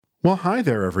Well, hi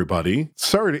there, everybody.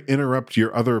 Sorry to interrupt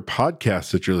your other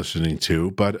podcasts that you're listening to,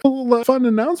 but a little fun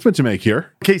announcement to make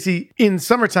here. Casey, in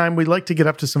summertime, we like to get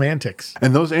up to some antics.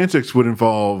 And those antics would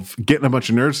involve getting a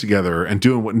bunch of nerds together and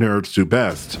doing what nerds do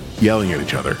best, yelling at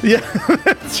each other. Yeah,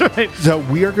 that's right. So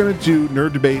we are going to do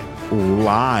Nerd Debate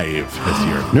live this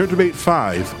year. Nerd Debate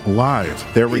 5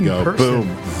 live. There we In go. person. Boom.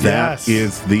 That Yes.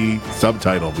 is the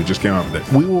subtitle. We just came up with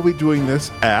it. We will be doing this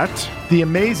at... The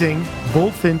amazing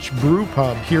Bullfinch Brew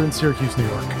Pub here in Syracuse, New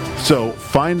York. So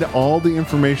find all the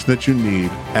information that you need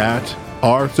at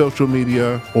our social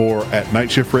media or at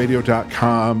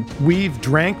nightshiftradio.com. We've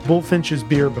drank Bullfinch's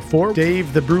beer before.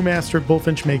 Dave, the brewmaster at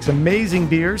Bullfinch, makes amazing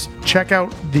beers. Check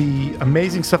out the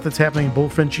amazing stuff that's happening in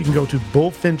Bullfinch. You can go to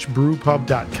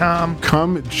bullfinchbrewpub.com.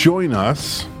 Come join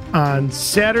us On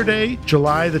Saturday,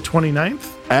 July the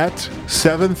 29th. at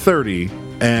 7:30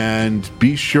 and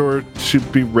be sure to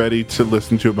be ready to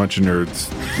listen to a bunch of nerds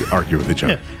argue with each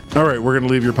other. All right, we're going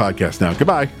to leave your podcast now.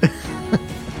 Goodbye.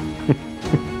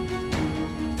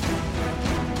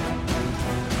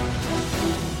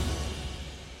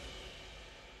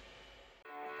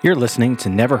 You're listening to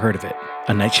Never Heard of It,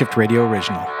 a Night Shift Radio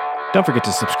original. Don't forget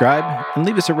to subscribe and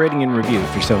leave us a rating and review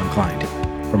if you're so inclined.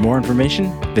 For more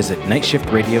information, visit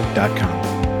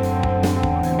nightshiftradio.com.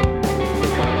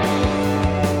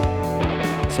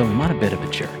 So I'm on a bit of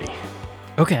a journey.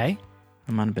 Okay.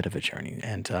 I'm on a bit of a journey,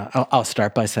 and I'll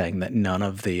start by saying that none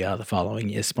of the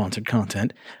following is sponsored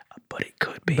content, but it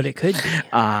could be. But it could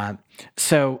be.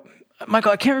 So,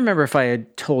 Michael, I can't remember if I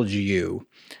had told you,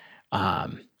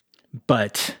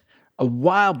 but a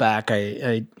while back,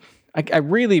 I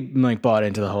really bought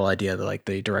into the whole idea that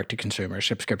the direct to consumer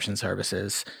subscription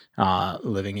services,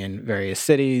 living in various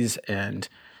cities and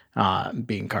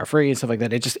being car free and stuff like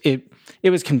that.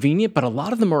 It was convenient, but a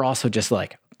lot of them were also just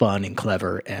fun and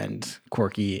clever and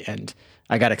quirky, and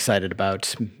I got excited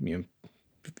about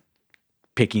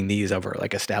picking these over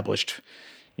established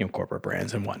corporate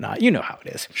brands and whatnot. You know how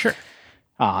it is. Sure.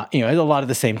 A lot of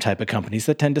the same type of companies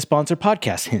that tend to sponsor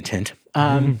podcasts. Hint, hint.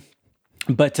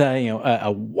 But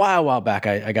a while back,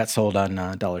 I got sold on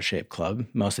Dollar Shave Club,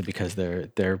 mostly because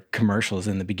their commercials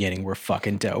in the beginning were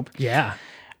fucking dope. Yeah.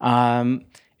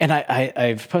 And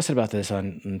I've posted about this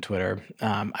on Twitter.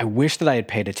 I wish that I had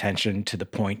paid attention to the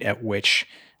point at which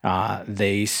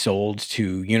they sold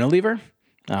to Unilever,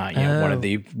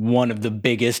 one of the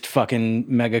biggest fucking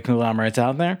mega conglomerates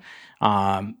out there.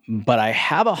 But I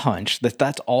have a hunch that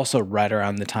that's also right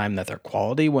around the time that their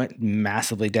quality went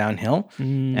massively downhill,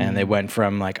 and they went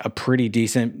from a pretty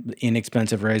decent,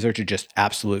 inexpensive razor to just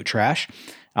absolute trash,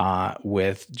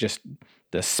 with just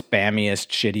the spammiest,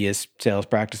 shittiest sales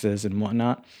practices and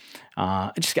whatnot.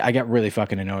 I got really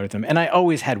fucking annoyed with them, and I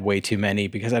always had way too many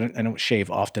because I don't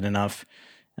shave often enough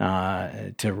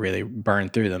to really burn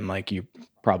through them like you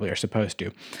probably are supposed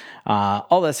to.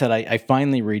 All that said, I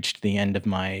finally reached the end of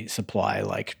my supply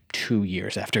 2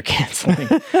 years after canceling,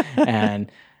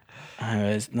 and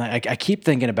I keep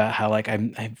thinking about how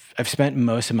I've spent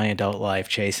most of my adult life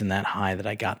chasing that high that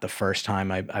I got the first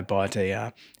time I bought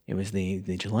it was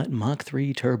the Gillette Mach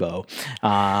 3 Turbo.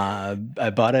 I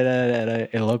bought it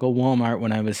at a local Walmart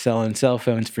when I was selling cell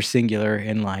phones for Singular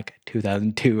in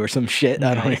 2002 or some shit.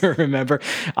 Nice. I don't even remember.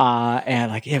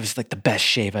 And it was the best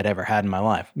shave I'd ever had in my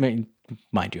life. I mean,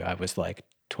 mind you, I was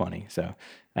 20, so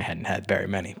I hadn't had very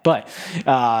many. But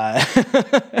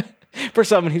for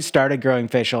someone who started growing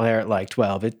facial hair at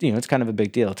 12, it's kind of a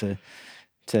big deal to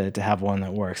have one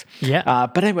that works. Yeah.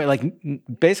 But anyway,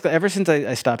 basically ever since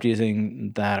I stopped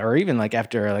using that, or even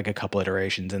after a couple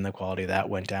iterations and the quality of that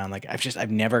went down,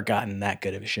 I've never gotten that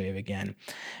good of a shave again.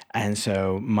 And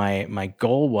so my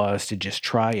goal was to just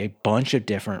try a bunch of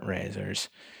different razors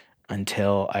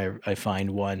until I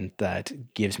find one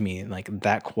that gives me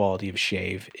that quality of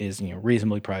shave is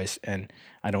reasonably priced, and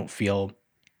I don't feel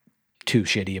too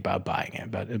shitty about buying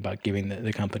it, about giving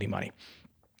the company money.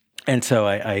 And so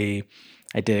I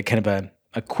did kind of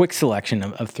a quick selection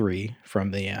of 3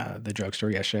 from the drugstore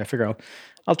yesterday. I figure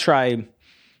I'll try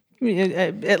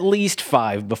at least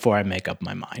 5 before I make up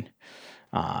my mind,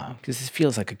 because this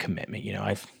feels like a commitment.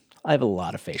 I have a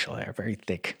lot of facial hair, very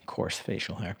thick, coarse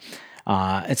facial hair,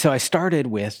 and so I started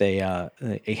with a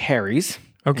Harry's.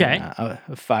 Okay.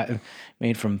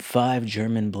 Made from 5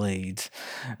 German blades,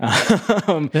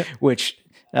 which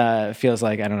feels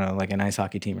like, I don't know, an ice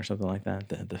hockey team or something like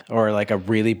that. Or a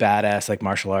really badass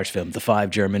martial arts film, The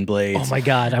 5 German Blades. Oh my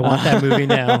God, I want that movie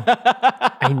now.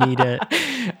 I need it.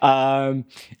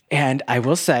 And I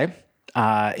will say,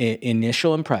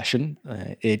 initial impression,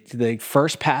 the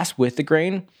first pass with the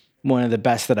grain, one of the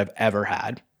best that I've ever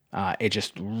had. It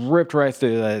just ripped right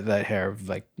through that hair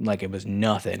like it was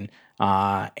nothing.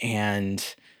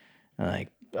 and like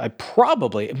I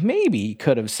probably maybe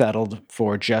could have settled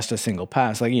for just a single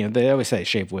pass. Like, they always say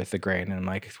shave with the grain, and I'm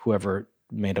like, whoever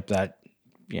made up that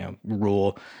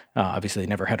rule obviously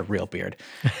never had a real beard,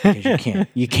 because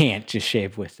you can't just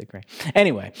shave with the grain.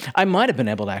 Anyway, I might have been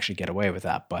able to actually get away with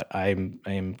that, but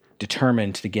I'm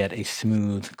determined to get a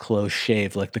smooth, close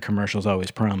shave like the commercials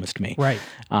always promised me. Right.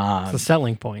 It's the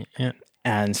selling point. Yeah.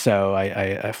 And so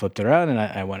I flipped it around and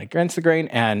I went against the grain.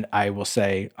 And I will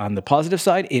say, on the positive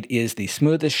side, it is the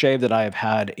smoothest shave that I have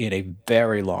had in a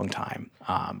very long time.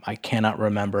 I cannot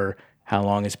remember how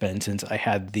long it's been since I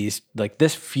had these, like,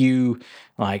 this few,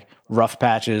 like, rough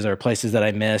patches or places that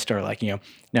I missed, or, like, no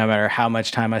matter how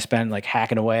much time I spent, like,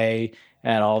 hacking away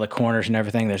at all the corners and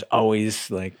everything, there's always,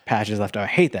 like, patches left. I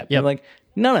hate that. Yep. But, like,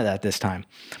 none of that this time.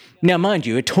 Now, mind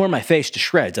you, it tore my face to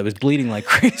shreds. I was bleeding like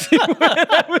crazy when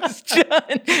I was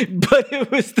done, but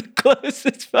it was the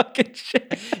closest fucking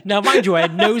shit. Now, mind you, I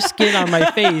had no skin on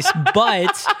my face,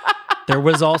 but there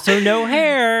was also no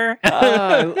hair.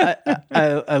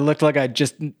 I looked like I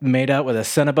just made out with a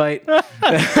Cenobite.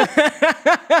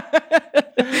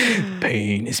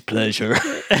 Pain is pleasure.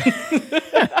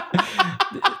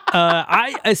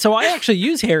 I actually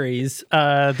use Harry's.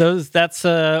 That's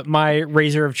my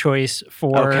razor of choice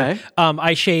for. Okay.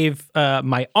 I shave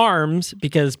my arms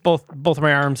because both of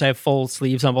my arms, I have full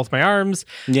sleeves on both my arms.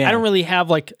 Yeah. I don't really have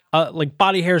like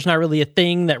body hair is not really a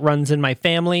thing that runs in my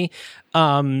family.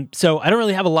 So I don't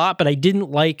really have a lot, but I didn't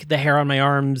like the hair on my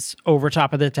arms over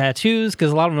top of the tattoos,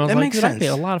 because a lot of them I was That like, makes "Dude, I sense. paid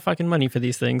a lot of fucking money for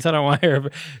these things. I don't want hair."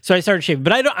 So I started shaving,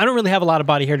 but I don't really have a lot of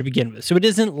body hair to begin with. So it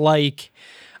isn't like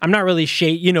I'm not really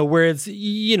where it's,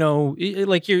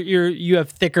 like you have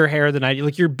thicker hair than I do.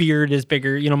 Like, your beard is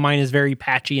bigger. Mine is very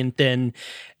patchy and thin.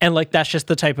 And, like, that's just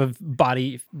the type of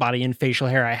body and facial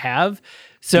hair I have.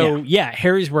 So yeah,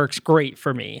 Harry's works great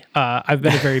for me. I've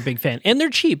been a very big fan, and they're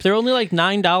cheap. They're only like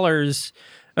 $9,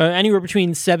 anywhere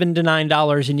between $7 to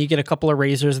 $9, and you get a couple of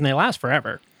razors and they last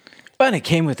forever. But it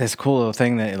came with this cool little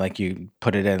thing that, like, you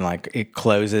put it in, like, it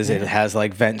closes. It has,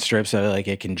 like, vent strips, so, like,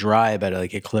 it can dry, but,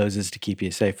 like, it closes to keep you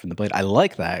safe from the blade. I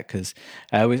like that, because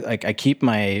I always, like, I keep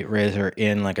my razor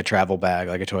in, like, a travel bag,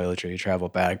 like a toiletry travel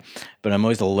bag, but I'm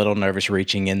always a little nervous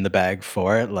reaching in the bag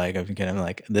for it. Like, I'm gonna,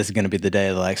 like, this is gonna be the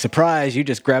day, like, surprise, you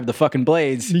just grabbed the fucking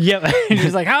blades. Yep. And you're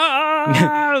just like,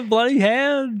 bloody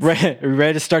hands.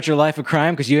 Ready to start your life of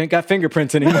crime because you ain't got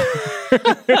fingerprints anymore.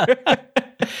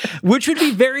 Which would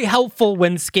be very helpful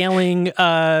when scaling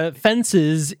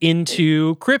fences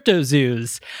into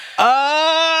cryptozoos.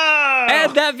 Oh!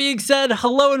 And that being said,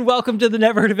 hello and welcome to the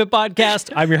Never Heard of It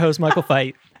podcast. I'm your host, Michael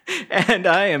Fight. And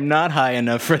I am not high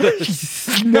enough for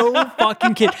this. No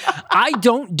fucking kid. I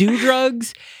don't do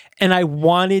drugs, and I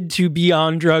wanted to be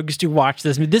on drugs to watch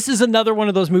this. This is another one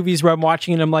of those movies where I'm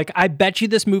watching and I'm like, I bet you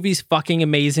this movie's fucking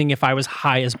amazing if I was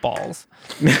high as balls.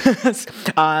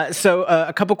 So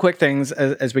a couple quick things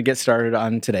as we get started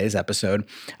on today's episode.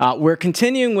 We're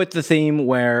continuing with the theme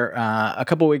where a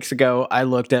couple weeks ago I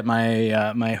looked at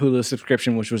my my Hulu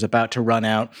subscription, which was about to run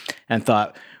out, and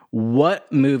thought, what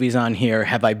movies on here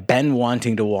have I been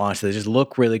wanting to watch that just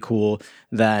look really cool,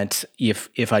 that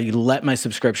if I let my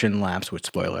subscription lapse, which,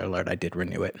 spoiler alert, I did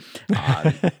renew it,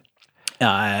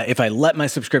 if I let my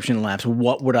subscription lapse,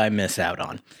 what would I miss out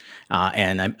on?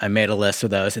 And I made a list of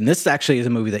those. And this actually is a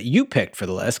movie that you picked for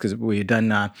the list, because we had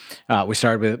done, we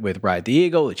started with Ride the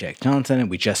Eagle with Jake Johnson, and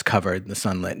we just covered The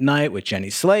Sunlit Night with Jenny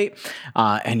Slate.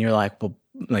 And you're like, well,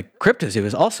 like, Cryptozoo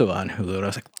is also on Hulu. And I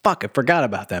was like, fuck, I forgot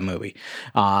about that movie.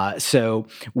 So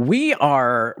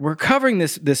we're covering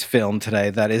this film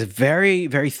today that is very,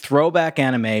 very throwback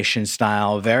animation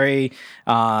style, very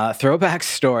throwback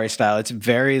story style. It's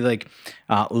very, like,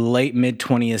 late mid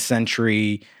 20th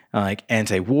century, like,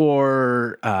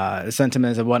 anti-war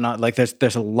sentiments and whatnot. Like,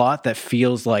 there's a lot that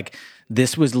feels like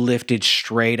this was lifted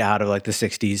straight out of, like, the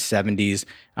 60s, 70s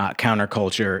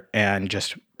counterculture and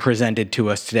just presented to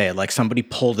us today. Like, somebody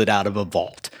pulled it out of a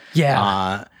vault.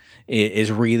 Yeah.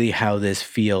 Is really how this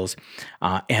feels.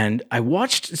 And I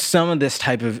watched some of this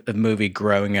type of movie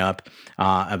growing up,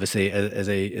 obviously as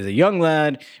a young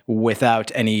lad,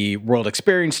 without any world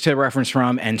experience to reference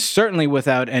from, and certainly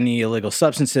without any illegal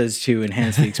substances to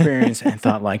enhance the experience, and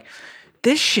thought, like,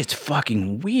 this shit's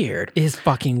fucking weird. It's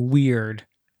fucking weird.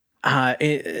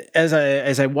 As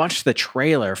I watched the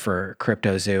trailer for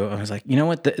Cryptozoo, I was like, you know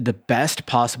what? The best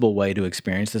possible way to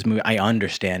experience this movie, I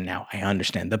understand now. I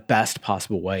understand the best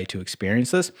possible way to experience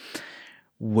this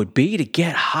would be to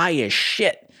get high as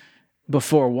shit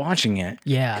before watching it.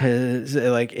 Yeah, because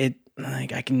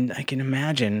I can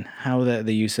imagine how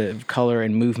the use of color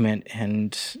and movement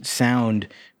and sound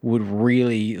would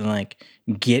really like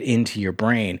get into your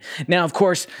brain. Now, of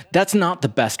course, that's not the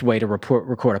best way to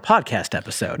record a podcast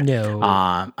episode. No.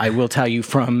 I will tell you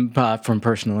from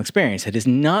personal experience, it is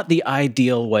not the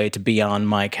ideal way to be on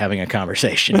mic having a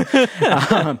conversation.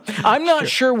 I'm not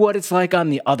sure what it's like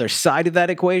on the other side of that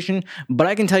equation, but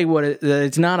I can tell you what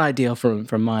it's not ideal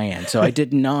from my end. So I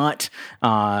did not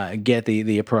get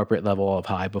the appropriate level of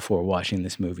high before watching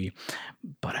this movie,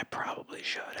 but I probably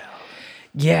should have.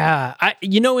 Yeah,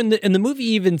 in the movie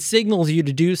even signals you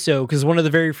to do so, because one of the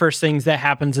very first things that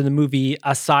happens in the movie,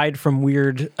 aside from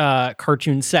weird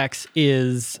cartoon sex,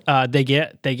 is they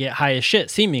get high as shit,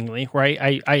 seemingly,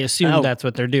 right? I assume that's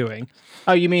what they're doing.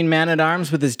 Oh, you mean Man at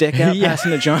Arms with his dick out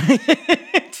passing a joint?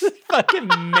 It's fucking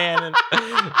Man at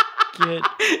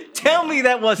Tell me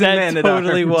that wasn't Man at Arms.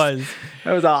 That totally was.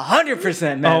 That was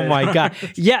 100% Man at Arms. Oh my God.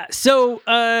 Yeah. So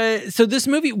this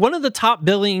movie, one of the top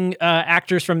billing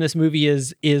actors from this movie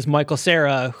is Michael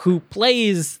Cera, who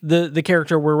plays the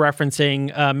character we're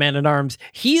referencing, Man at Arms.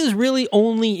 He is really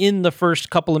only in the first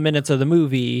couple of minutes of the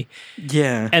movie.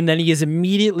 Yeah. And then he is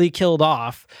immediately killed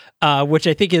off, which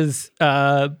I think is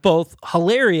both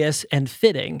hilarious and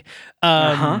fitting.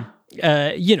 No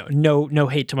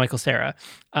hate to Michael Cera.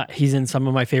 He's in some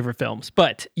of my favorite films,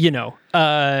 but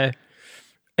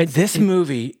this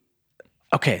movie,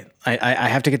 okay, I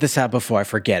have to get this out before I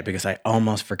forget, because I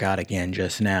almost forgot again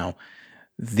just now.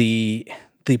 The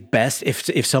best,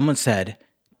 if someone said,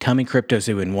 tell me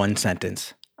Cryptozoo in one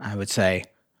sentence, I would say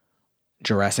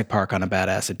Jurassic Park on a bad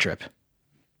acid trip.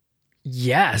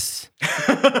 Yes.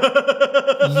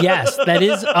 Yes, that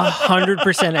is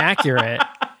 100% accurate.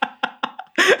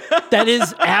 That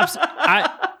is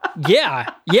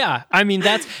yeah. I mean,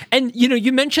 that's, and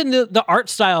you mentioned the art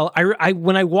style. I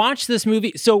when I watched this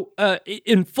movie, so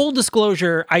in full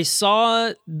disclosure, I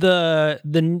saw the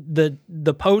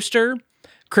poster,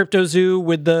 Cryptozoo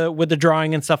with the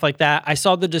drawing and stuff like that. I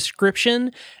saw the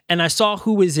description and I saw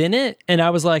who was in it, and I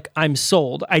was like, I'm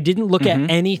sold. I didn't look at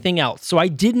anything else. So I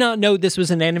did not know this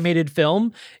was an animated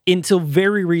film until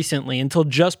very recently, until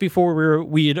just before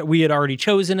we had already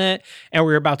chosen it and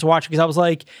we were about to watch it, because I was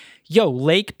like, yo,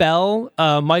 Lake Bell,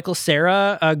 Michael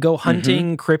Cera, go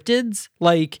hunting cryptids,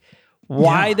 like,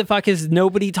 why the fuck is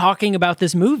nobody talking about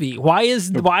this movie? Why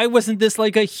wasn't this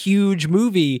like a huge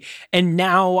movie? And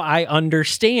now I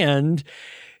understand.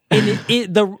 And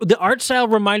the art style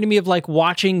reminded me of like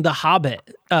watching the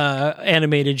Hobbit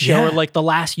animated show, or like The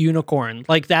Last Unicorn.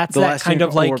 Like that's that kind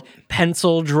of like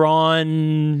pencil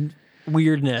drawn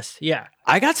weirdness. Yeah.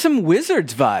 I got some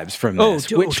Wizards vibes from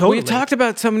this, which totally. we've talked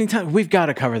about so many times. We've got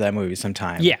to cover that movie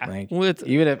sometime. Yeah. Like,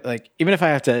 even if I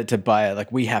have to buy it,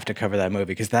 like we have to cover that movie,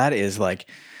 because that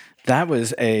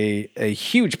was a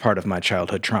huge part of my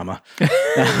childhood trauma.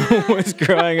 Was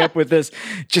growing up with this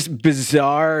just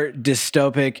bizarre,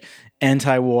 dystopic,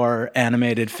 anti-war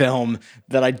animated film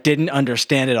that I didn't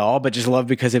understand at all, but just loved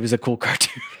because it was a cool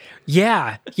cartoon.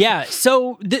 Yeah.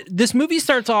 So this movie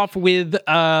starts off with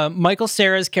Michael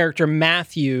Cera's character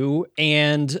Matthew,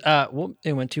 and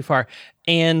it went too far.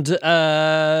 And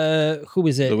who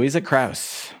is it? Louisa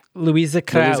Krause. Louisa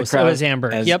Krause. Oh, as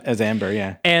Amber. As Amber,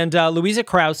 yeah. And Louisa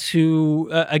Krause, who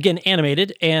again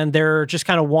animated, and they're just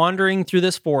kind of wandering through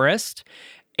this forest.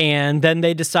 And then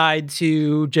they decide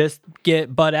to just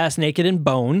get butt ass naked and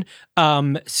bone.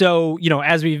 So,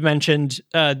 as we've mentioned,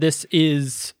 this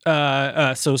is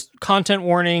so content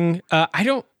warning. I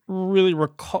don't really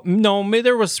recall. No, maybe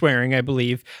there was swearing, I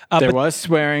believe. There was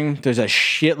swearing. There's a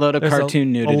shitload of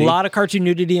cartoon nudity. A lot of cartoon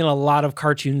nudity and a lot of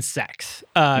cartoon sex.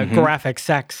 Graphic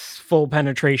sex, full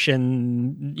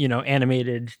penetration,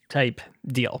 animated type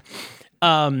deal.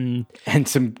 And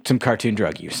some cartoon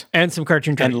drug use. And some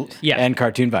cartoon drug use. Yeah. And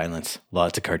cartoon violence.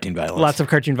 Lots of cartoon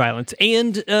violence.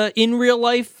 And in real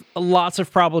life, lots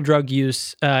of probable drug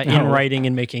use in writing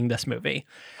and making this movie.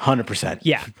 100%.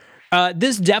 Yeah.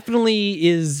 This definitely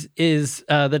is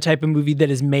the type of movie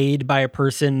that is made by a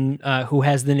person who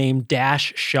has the name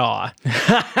Dash Shaw.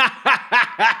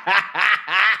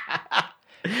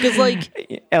 Because,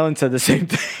 like, Ellen said the same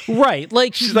thing. Right.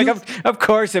 Like, she's like, of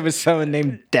course it was someone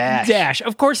named Dash. Dash.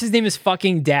 Of course his name is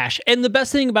fucking Dash. And the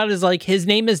best thing about it is, like, his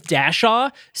name is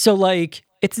Dashaw. So, like,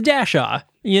 it's Dashaw.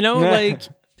 Like,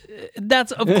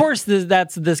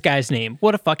 that's this guy's name.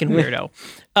 What a fucking weirdo.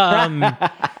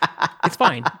 It's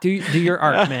fine. Do your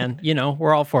art, man.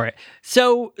 We're all for it.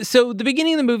 So the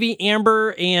beginning of the movie,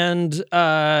 Amber and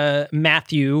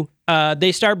Matthew,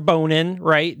 they start boning,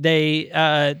 right? They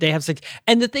have sex.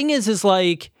 And the thing is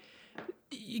like,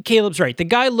 Caleb's right. The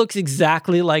guy looks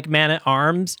exactly like Man at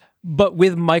Arms, but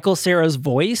with Michael Cera's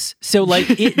voice. So like,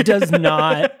 it does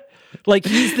not Like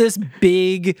he's this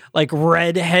big, like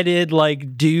red-headed,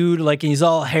 like dude, like he's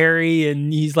all hairy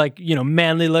and he's like,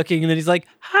 manly looking, and then he's like,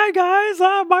 "Hi guys,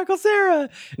 I'm Michael Cera."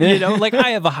 Like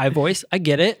I have a high voice. I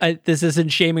get it. This isn't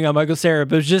shaming on Michael Cera,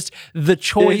 but it was just the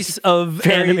choice of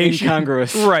very animation.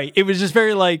 incongruous. Right. It was just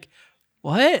very like,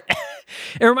 what?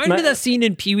 It reminded me of that scene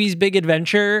in Pee-wee's Big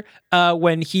Adventure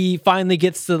when he finally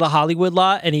gets to the Hollywood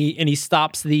lot and he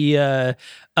stops the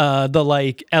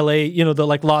like LA, the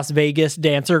like Las Vegas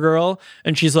dancer girl,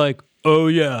 and she's like, "Oh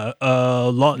yeah,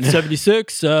 lot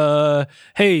 76.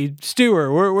 Hey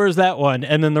Stewart, where's that one?"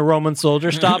 And then the Roman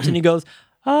soldier stops and he goes,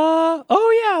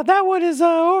 "Oh yeah, that one is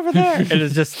over there." And it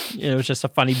was just a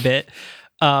funny bit.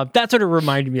 That's what it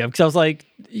reminded me of, because I was like,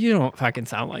 you don't fucking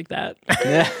sound like that.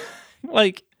 Yeah.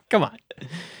 Like, come on.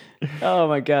 Oh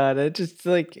my god, it just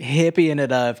like hippieing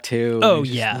it up too. Oh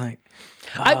Just yeah.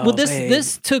 like,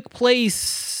 This took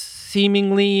place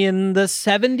seemingly in the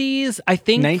 70s, I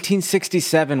think.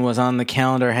 1967 was on the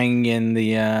calendar hanging in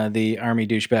the army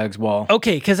douchebags wall.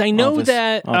 Okay, because I know Office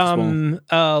that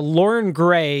wall. Lauren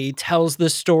Gray tells the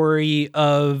story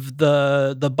of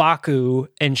the Baku,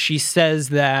 and she says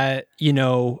that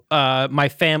my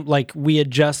like we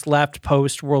had just left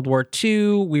post World War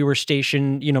II. We were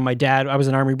stationed. My dad. I was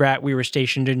an army brat. We were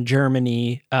stationed in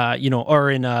Germany.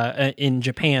 Or in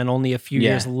Japan only a few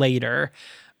years later.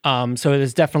 So it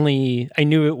is definitely. I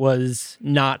knew it was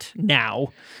not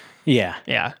now. Yeah.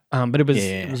 But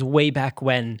it was way back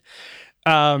when.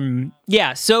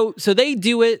 So they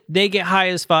do it. They get high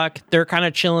as fuck. They're kind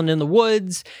of chilling in the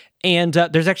woods, and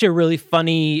there's actually a really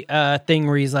funny thing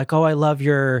where he's like, "Oh, I love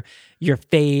your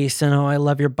face, and oh, I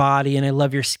love your body, and I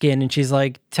love your skin." And she's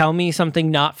like, "Tell me something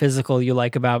not physical you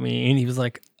like about me." And he was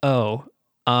like, "Oh,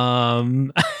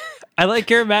 I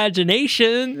like your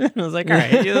imagination." I was like, all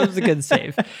right, that was a good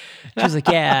save. She was like,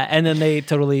 yeah. And then they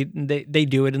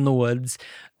do it in the woods.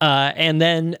 And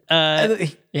then,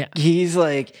 he's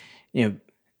like,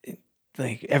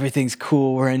 like everything's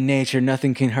cool. We're in nature.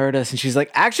 Nothing can hurt us. And she's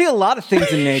like, actually, a lot of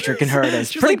things in nature can hurt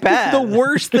us. Pretty like, bad. The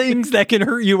worst things that can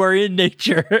hurt you are in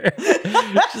nature.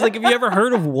 She's like, have you ever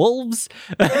heard of wolves?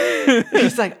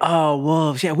 He's like, oh,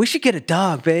 wolves. Yeah, we should get a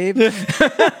dog, babe.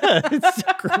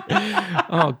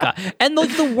 Oh god. And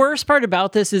like the worst part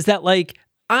about this is that like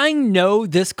I know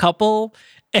this couple,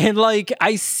 and like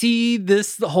I see the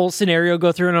whole scenario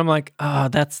go through, and I'm like, oh,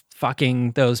 that's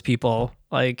fucking those people.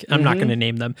 Like I'm not going to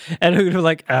name them, and we're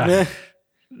like,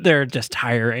 they're just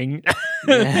hiring.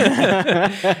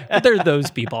 But they're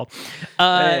those people.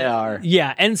 They are.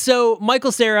 Yeah, and so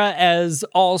Michael Cera, as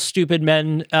all stupid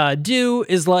men do,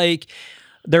 is like.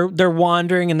 They're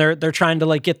wandering, and they're trying to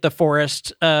like get the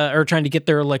forest or trying to get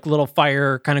their like little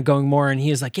fire kind of going more, and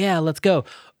he is like, yeah, let's go.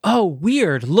 Oh,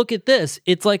 weird, look at this,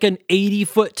 it's like an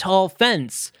 80-foot tall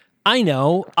fence. I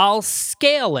know, I'll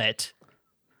scale it.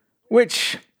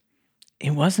 Which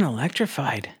it wasn't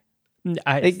electrified.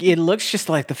 It looks just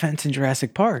like the fence in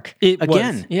Jurassic Park.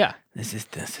 Again. Yeah. This is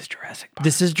Jurassic Park.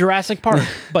 This is Jurassic Park,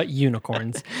 but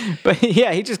unicorns. But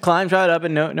yeah, he just climbs right up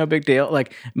and no big deal.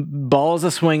 Like balls a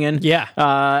swinging.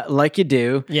 Yeah. Like you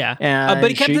do. Yeah. And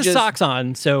but he kept his socks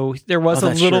on, so there was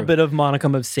a little bit of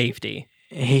modicum of safety.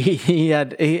 He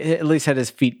at least had his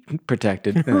feet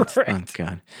protected. Right. Oh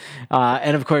god.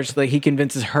 And of course, like he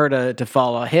convinces her to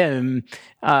follow him.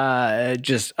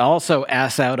 Just also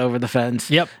ass out over the fence.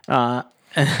 Yep.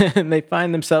 And they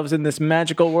find themselves in this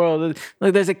magical world.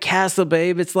 Like there's a castle,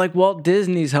 babe. It's like Walt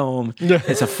Disney's home.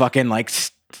 It's a fucking like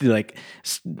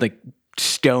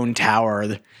stone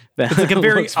tower. It's like a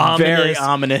very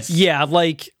ominous. Yeah,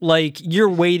 like you're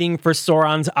waiting for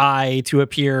Sauron's eye to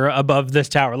appear above this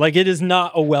tower. Like it is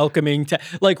not a welcoming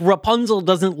like Rapunzel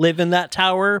doesn't live in that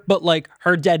tower, but like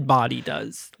her dead body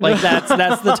does. Like that's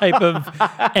the type of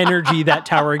energy that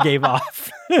tower gave off.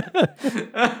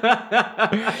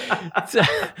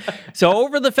 So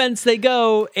over the fence they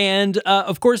go, and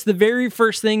of course the very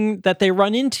first thing that they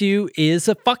run into is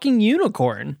a fucking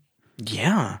unicorn.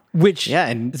 Yeah. Which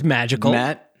and is magical.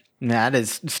 Matt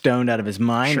is stoned out of his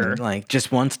mind. Sure. And, like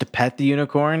just wants to pet the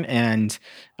unicorn, and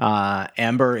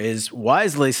Amber is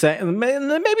wisely saying,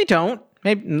 maybe don't.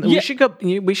 We should go.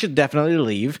 We should definitely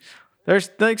leave.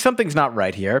 There's like something's not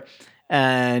right here.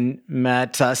 And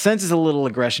Matt senses a little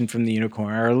aggression from the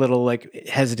unicorn, or a little like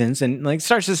hesitance, and like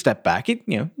starts to step back.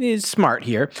 He's smart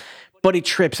here. but he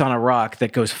trips on a rock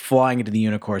that goes flying into the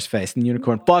unicorn's face, and the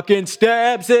unicorn fucking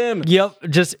stabs him. Yep,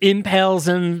 just impales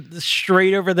him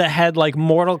straight over the head like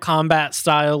Mortal Kombat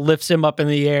style, lifts him up in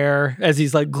the air as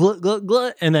he's like glut, glut,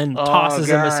 glut, and then tosses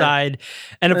him aside.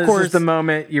 And of This course, is the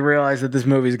moment you realize that this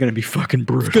movie is going to be fucking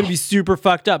brutal. it's going to be super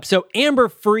fucked up. So Amber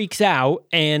freaks out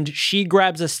and she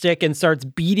grabs a stick and starts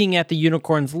beating at the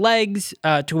unicorn's legs,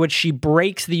 to which she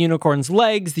breaks the unicorn's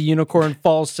legs. The unicorn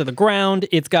falls to the ground.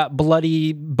 It's got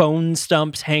bloody bone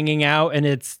stumps hanging out and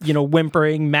it's,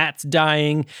 whimpering. Matt's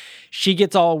dying. She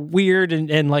gets all weird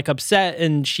and like upset,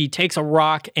 and she takes a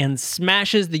rock and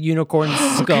smashes the unicorn's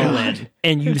skull in.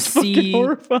 And you see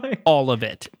all of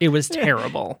it. It was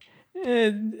terrible.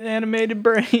 Animated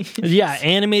brains. Yeah,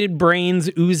 animated brains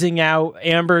oozing out.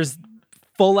 Amber's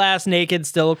full ass naked,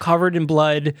 still covered in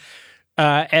blood,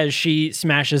 as she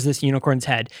smashes this unicorn's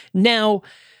head. Now,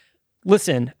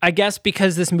 listen, I guess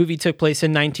because this movie took place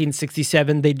in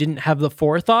 1967, they didn't have the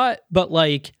forethought, but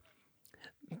like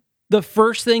the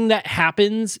first thing that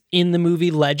happens in the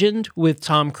movie Legend with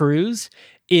Tom Cruise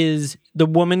is the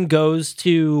woman goes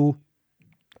to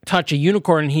touch a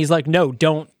unicorn and he's like, no,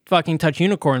 don't fucking touch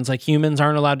unicorns. Like, humans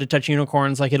aren't allowed to touch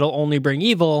unicorns. Like, it'll only bring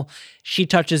evil. She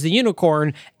touches the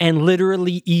unicorn and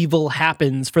literally evil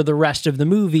happens for the rest of the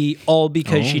movie, all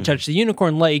because she touched the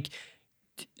unicorn. Like,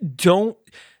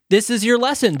 this is your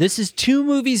lesson. This is 2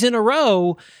 movies in a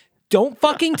row. Don't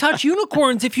fucking touch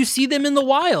unicorns if you see them in the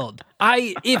wild.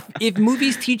 If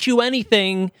movies teach you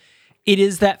anything, it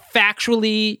is that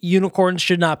factually unicorns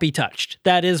should not be touched.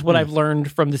 That is what I've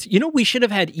learned from this. We should have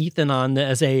had Ethan on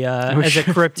as a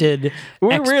cryptid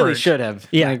We expert. really should have.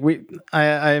 Yeah. Like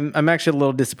I'm actually a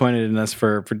little disappointed in us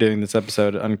for doing this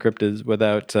episode on cryptids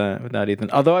without Ethan.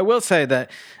 Although I will say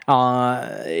that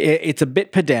it's a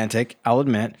bit pedantic, I'll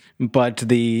admit, but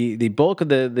the bulk of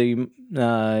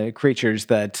the creatures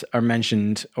that are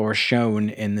mentioned or shown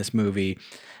in this movie,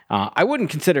 I wouldn't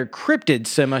consider cryptids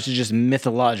so much as just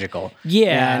mythological.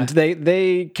 Yeah. And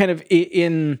they kind of,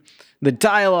 in the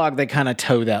dialogue, they kind of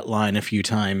toe that line a few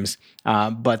times,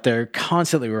 but they're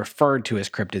constantly referred to as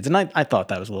cryptids. And I thought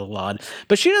that was a little odd.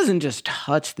 But she doesn't just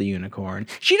touch the unicorn.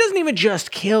 She doesn't even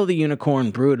just kill the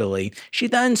unicorn brutally. She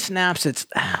then snaps its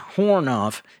horn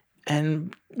off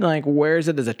and like wears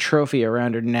it as a trophy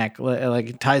around her neck,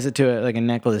 like ties it to it like a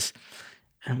necklace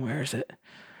and wears it.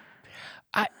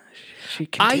 She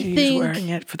continues wearing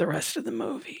it for the rest of the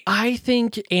movie. I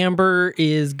think Amber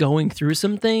is going through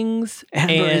some things.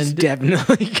 Amber is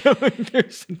definitely going through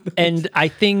some things. And I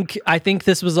think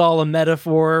this was all a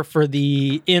metaphor for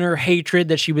the inner hatred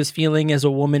that she was feeling as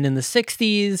a woman in the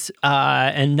 60s,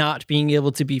 and not being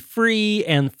able to be free,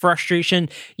 and frustration,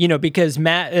 because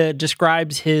Matt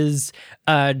describes his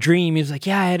dream. He was like,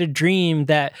 yeah, I had a dream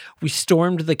that we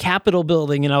stormed the Capitol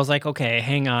building. And I was like, okay,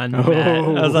 hang on, Matt.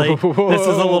 I was like, this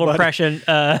is a little prescient.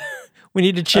 We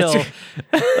need to chill.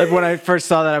 Like when I first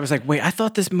saw that, I was like, wait, I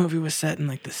thought this movie was set in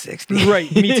like the 60s.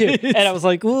 Right, me too. And I was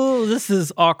like, oh, this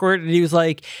is awkward. And he was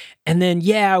like, and then,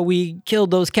 yeah, we killed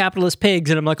those capitalist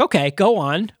pigs. And I'm like, okay, go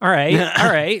on. All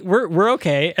right, we're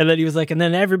okay. And then he was like, and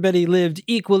then everybody lived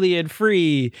equally and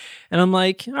free. And I'm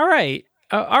like, all right,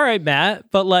 Matt,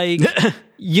 but like,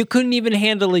 you couldn't even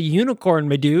handle a unicorn,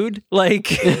 my dude.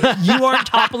 Like, you aren't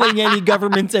toppling any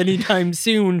governments anytime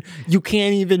soon. You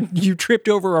tripped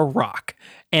over a rock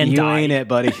and died. You ain't it,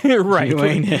 buddy. Right. You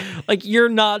ain't it. Like, you're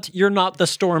not the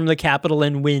storm the Capitol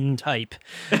and win type.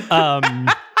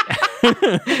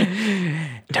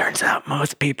 Turns out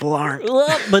most people aren't.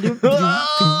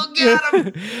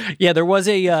 Yeah,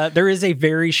 there is a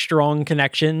very strong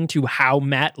connection to how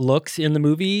Matt looks in the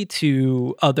movie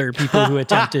to other people who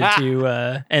attempted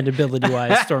to end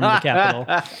ability-wise storm the Capitol.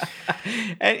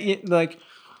 And,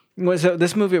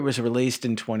 this movie was released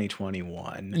in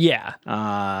 2021.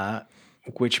 Yeah.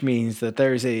 Which means that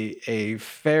there's a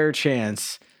fair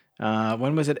chance.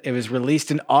 When was it? It was released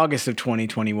in August of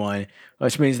 2021,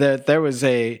 which means that there was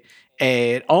a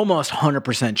almost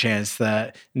 100% chance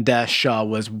that Dash Shaw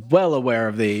was well aware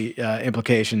of the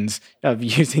implications of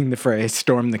using the phrase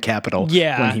 "storm the Capitol"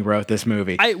 when he wrote this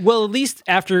movie. At least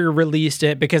after he released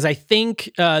it, because I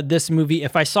think this movie,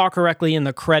 if I saw correctly in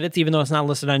the credits, even though it's not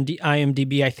listed on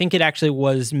IMDb, I think it actually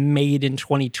was made in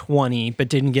 2020, but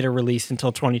didn't get a release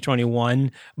until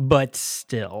 2021. But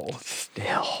still,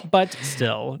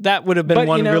 that would have been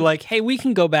one where like, hey, we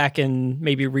can go back and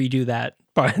maybe redo that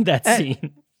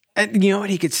scene. And you know what?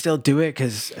 He could still do it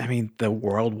because, I mean, the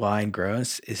worldwide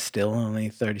gross is still only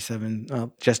just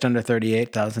under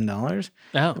 $38,000.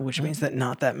 Oh, which means that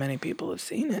not that many people have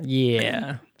seen it.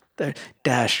 Yeah.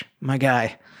 Dash, my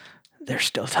guy, there's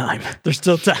still time. There's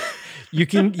still time. You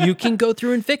can go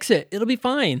through and fix it. It'll be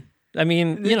fine. I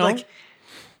mean, you know, like,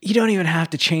 you don't even have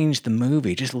to change the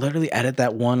movie. Just literally edit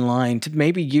that one line to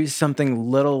maybe use something a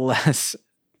little less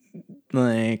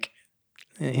like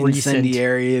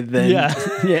incendiary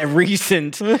than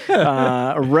recent,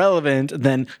 relevant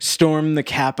than storm the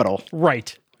Capitol.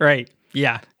 Right.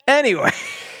 Yeah. Anyway.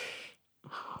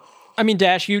 I mean,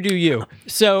 Dash, you do you.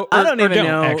 So I don't even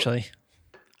know. Actually,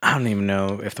 I don't even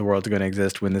know if the world's going to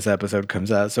exist when this episode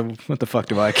comes out. So what the fuck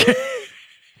do I care?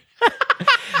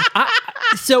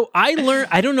 So I learned,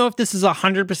 I don't know if this is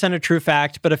 100% a true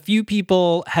fact, but a few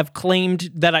people have claimed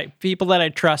people that I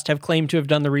trust have claimed to have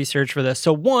done the research for this.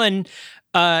 So one,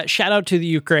 shout out to the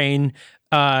Ukraine,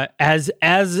 as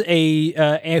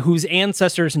a whose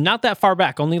ancestors not that far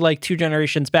back, only like 2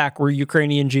 generations back, were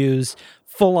Ukrainian Jews,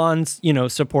 full on,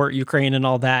 support Ukraine and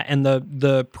all that. And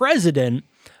the president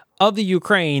of the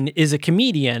Ukraine is a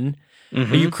comedian,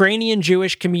 a Ukrainian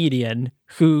Jewish comedian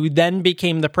who then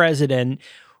became the president,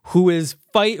 who was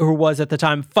at the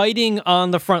time fighting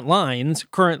on the front lines,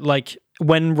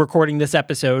 when recording this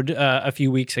episode a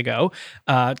few weeks ago,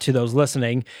 to those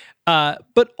listening,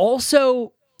 but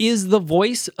also is the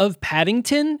voice of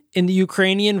Paddington in the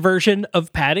Ukrainian version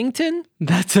of Paddington.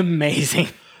 That's amazing.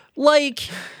 Like,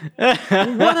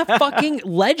 what a fucking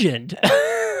legend.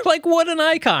 Like, what an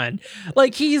icon.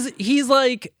 Like, he's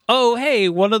like, oh, hey,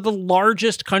 one of the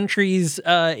largest countries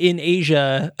in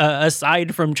Asia,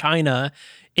 aside from China,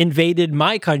 invaded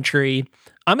my country.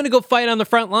 I'm going to go fight on the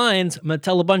front lines. I'm going to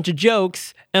tell a bunch of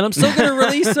jokes, and I'm still going to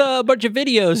release a bunch of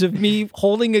videos of me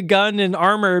holding a gun and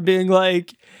armor being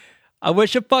like, I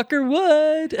wish a fucker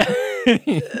would.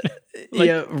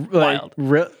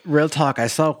 Real talk. I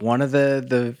saw one of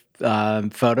the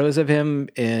photos of him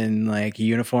in like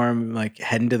uniform, like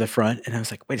heading to the front, and I was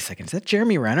like, wait a second, is that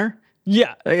Jeremy Renner?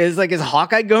 Yeah. Is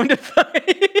Hawkeye going to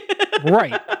fight?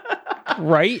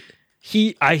 Right.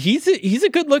 He's a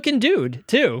good looking dude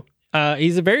too.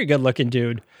 He's a very good looking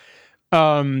dude.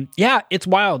 Yeah, it's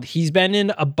wild. He's been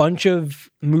in a bunch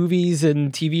of movies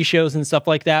and TV shows and stuff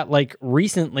like that, like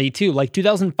recently too, like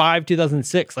 2005,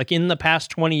 2006, like in the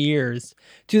past 20 years,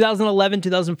 2011,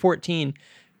 2014.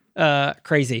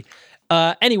 Crazy.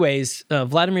 Anyways,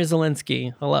 Vladimir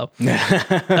Zelensky, hello.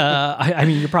 I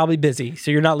mean, you're probably busy,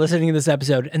 so you're not listening to this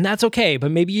episode, and that's okay,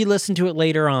 but maybe you listen to it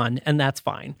later on, and that's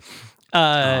fine.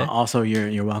 Also,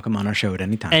 you're welcome on our show at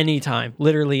any time. Anytime,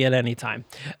 literally at any time.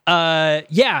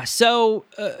 So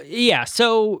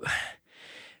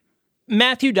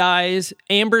Matthew dies.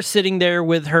 Amber's sitting there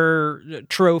with her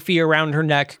trophy around her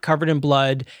neck, covered in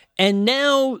blood. And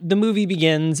now the movie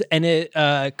begins, and it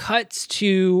cuts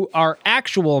to our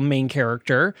actual main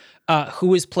character,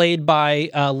 who is played by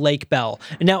Lake Bell.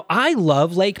 Now, I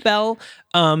love Lake Bell.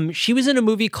 She was in a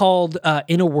movie called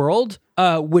In a World,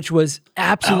 which was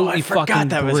absolutely fucking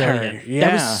that was brilliant. her. Yeah.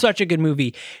 That was such a good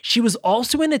movie. She was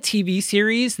also in a TV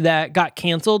series that got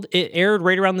canceled. It aired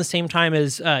right around the same time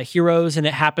as Heroes, and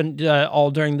it happened all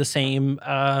during the same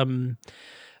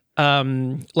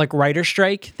like writer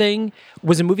strike thing. It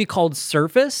was a movie called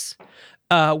Surface.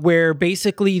 Where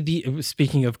basically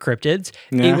speaking of cryptids,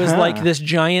 it was like this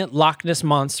giant Loch Ness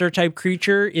monster type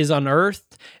creature is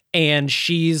unearthed, and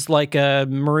she's like a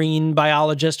marine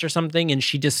biologist or something, and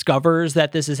she discovers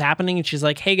that this is happening, and she's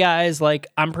like, hey guys, like,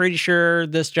 I'm pretty sure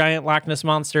this giant Loch Ness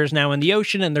monster is now in the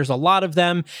ocean, and there's a lot of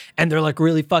them, and they're like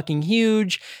really fucking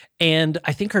huge. And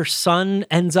I think her son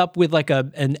ends up with like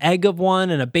an egg of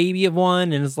one and a baby of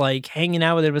one, and is like hanging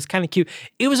out with it. It was kind of cute.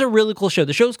 It was a really cool show.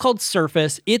 The show's called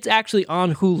Surface. It's actually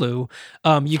on Hulu.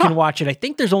 You can watch it. I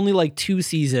think there's only like 2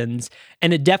 seasons,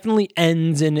 and it definitely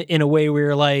ends in a way where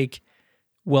you're like,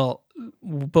 well,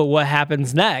 but what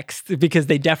happens next? Because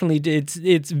they definitely did.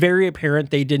 It's very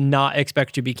apparent they did not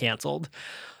expect to be canceled.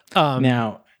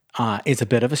 Now, it's a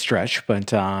bit of a stretch,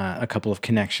 but a couple of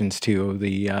connections to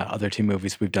the other 2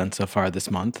 movies we've done so far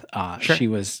this month. Sure.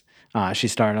 She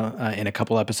starred in a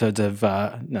couple episodes of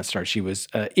she was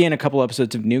in a couple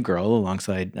episodes of New Girl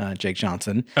alongside Jake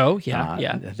Johnson. Oh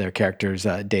yeah. Their characters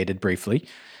dated briefly.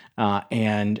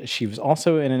 And she was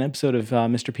also in an episode of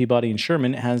Mr. Peabody and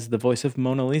Sherman as the voice of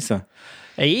Mona Lisa.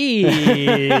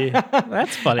 Hey,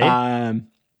 that's funny.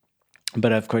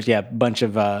 But of course, yeah, bunch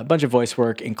of voice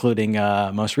work, including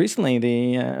most recently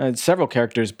the several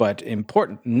characters, but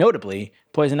notably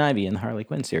Poison Ivy in the Harley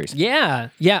Quinn series. Yeah,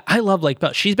 I love Lake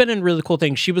Bell. She's been in really cool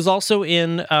things. She was also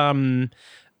in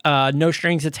No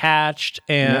Strings Attached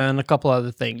and a couple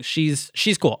other things.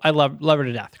 She's cool. I love her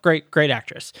to death. Great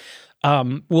actress.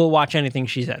 We'll watch anything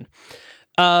she's in.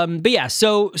 But yeah,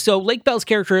 so Lake Bell's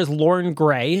character is Lauren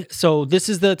Gray. So this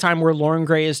is the time where Lauren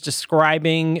Gray is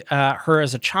describing her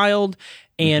as a child,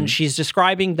 And she's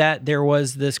describing that there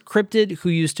was this cryptid who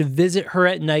used to visit her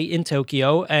at night in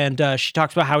Tokyo. And she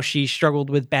talks about how she struggled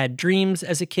with bad dreams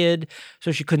as a kid,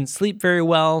 so she couldn't sleep very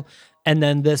well. And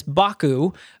then this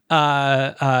Baku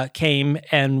came,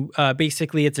 and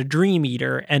basically it's a dream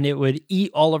eater, and it would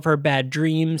eat all of her bad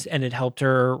dreams, and it helped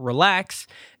her relax.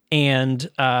 And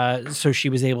so she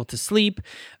was able to sleep,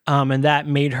 and that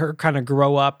made her kind of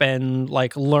grow up and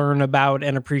like learn about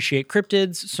and appreciate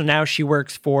cryptids. So now she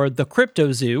works for the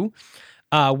Cryptozoo,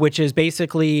 which is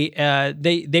basically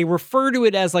they refer to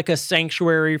it as like a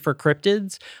sanctuary for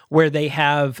cryptids, where they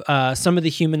have some of the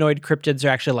humanoid cryptids are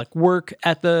actually like work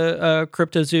at the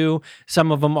Cryptozoo.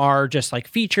 Some of them are just like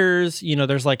features. You know,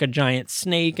 there's like a giant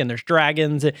snake and there's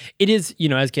dragons. It is, you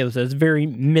know, as Caleb says, very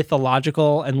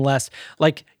mythological and less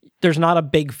like. There's not a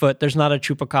Bigfoot. There's not a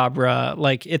Chupacabra.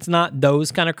 Like, it's not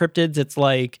those kind of cryptids. It's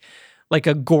like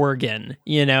a Gorgon,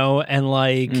 you know, and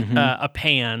like a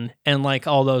Pan and like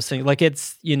all those things. Like,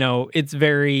 it's, you know, it's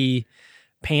very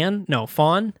Pan? No,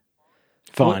 Fawn?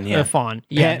 Fawn, yeah. Fawn.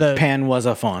 Yeah. Pan was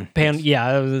a fawn. Pan,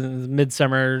 yeah. It was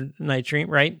Midsummer Night's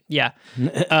Dream, right? Yeah.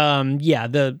 Yeah,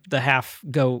 the half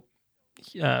goat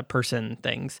person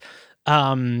things.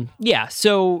 Yeah,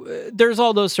 so there's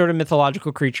all those sort of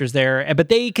mythological creatures there, but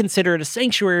they consider it a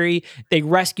sanctuary. They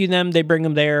rescue them, they bring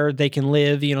them there, they can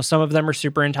live. You know, some of them are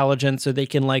super intelligent, so they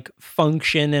can like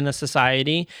function in a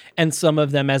society, and some of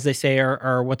them, as they say,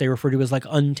 are what they refer to as like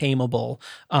untamable.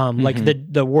 Like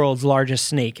the world's largest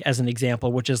snake, as an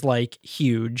example, which is like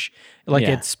huge, like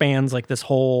it spans like this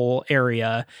whole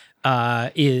area.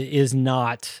 Is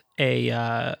not a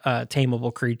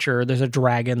tameable creature. There's a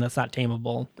dragon that's not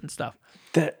tameable and stuff.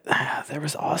 There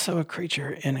was also a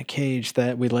creature in a cage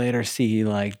that we later see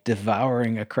like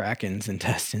devouring a kraken's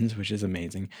intestines, which is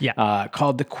amazing. Yeah.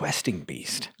 Called the questing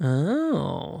beast.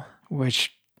 Oh.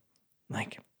 Which,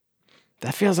 like,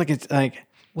 that feels like it's like.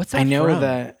 What's that I know from?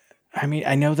 that. I mean,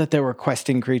 I know that there were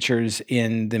questing creatures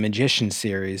in the Magician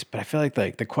series, but I feel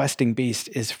like the questing beast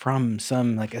is from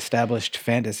some like established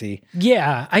fantasy.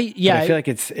 Yeah, I feel like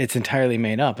it's entirely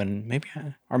made up, and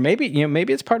maybe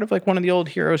maybe it's part of like one of the old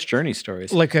hero's journey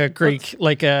stories, like a Greek,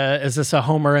 is this a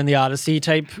Homer and the Odyssey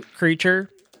type creature?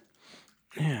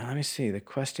 Yeah, let me see. The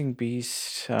questing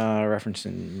beast,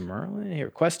 referencing Merlin here.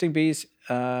 Questing beast,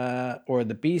 or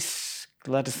the beast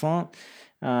Gladislant.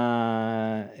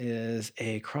 Is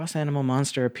a cross-animal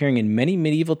monster appearing in many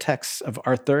medieval texts of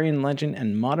Arthurian legend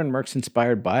and modern works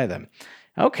inspired by them.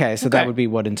 Okay, so that would be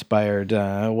what inspired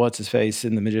What's-His-Face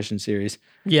in the Magician series.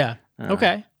 Yeah.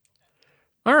 Okay.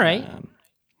 All right.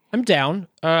 I'm down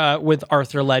with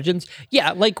Arthur legends.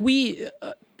 Yeah, like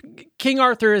King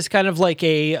Arthur is kind of like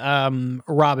a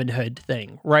Robin Hood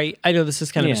thing, right? I know this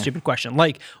is kind of a stupid question.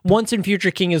 Like, Once and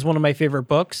Future King is one of my favorite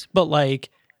books, but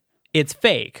like, it's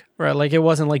fake, right? Like, it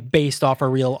wasn't like based off a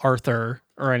real Arthur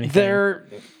or anything.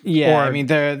 I mean,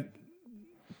 there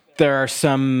are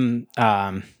some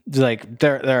like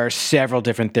there are several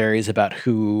different theories about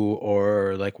who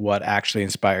or like what actually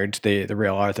inspired the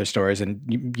real Arthur stories,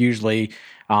 and usually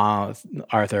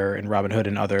Arthur and Robin Hood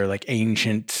and other like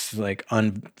ancient like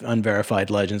unverified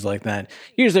legends like that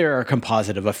usually are a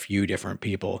composite of a few different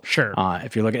people. Sure.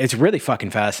 If you look at it's really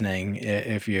fucking fascinating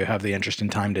if you have the interest and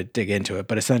time to dig into it.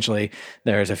 But essentially,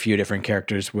 there's a few different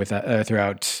characters with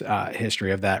throughout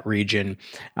history of that region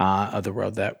of the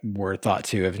world that were thought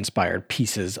to have inspired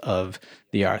pieces of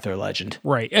the Arthur legend.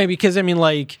 Right. And because I mean,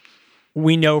 like,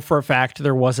 we know for a fact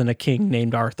there wasn't a king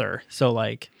named Arthur. So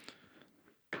like,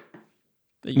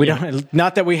 we don't,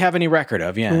 not that we have any record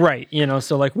of, right? You know,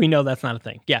 so like we know that's not a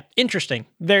thing. Yeah, interesting,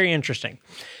 very interesting.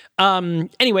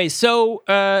 Anyway, so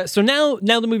now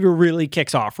the movie really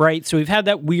kicks off, right? So we've had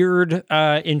that weird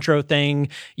intro thing,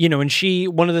 you know, and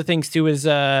one of the things too is in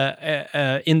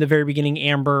the very beginning,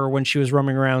 Amber, when she was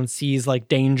roaming around, sees like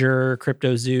Danger,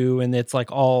 Cryptozoo, and it's like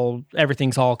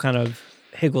everything's all kind of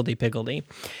higgledy-piggledy.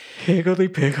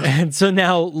 Higgledy-piggledy. And so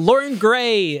now Lauren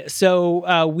Gray.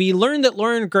 So we learned that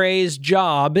Lauren Gray's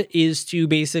job is to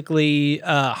basically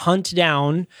hunt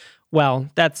down. Well,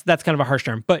 that's kind of a harsh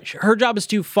term, but her job is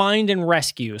to find and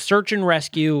search and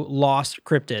rescue lost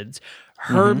cryptids.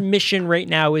 Her mission right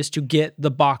now is to get the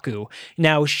Baku.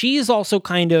 Now, she's also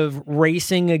kind of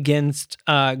racing against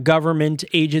government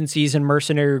agencies and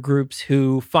mercenary groups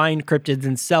who find cryptids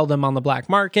and sell them on the black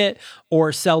market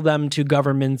or sell them to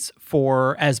governments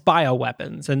as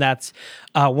bioweapons. And that's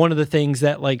one of the things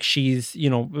that like she's, you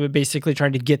know, basically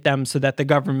trying to get them so that the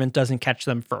government doesn't catch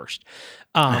them first.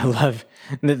 I love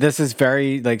this is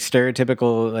very like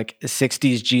stereotypical like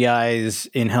 60s GIs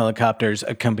in helicopters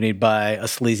accompanied by a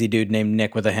sleazy dude named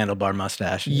Nick with a handlebar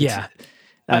mustache. Yeah.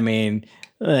 I mean,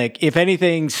 Like, if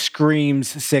anything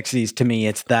screams 60s to me,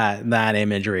 it's that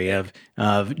imagery of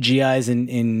GIs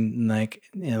in like,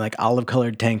 like olive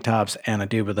colored tank tops and a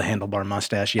dude with a handlebar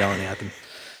mustache yelling at them.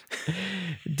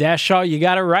 Dash Shaw, you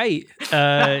got it right.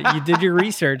 You did your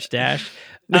research, Dash.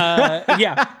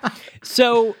 Yeah.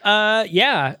 So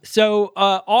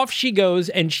off she goes,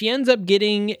 and she ends up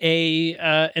getting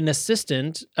an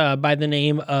assistant by the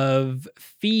name of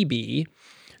Phoebe,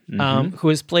 who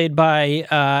is played by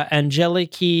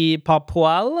Angeliki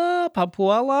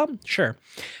Papuala? Sure.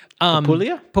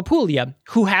 Papulia,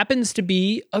 who happens to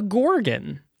be a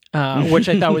Gorgon, which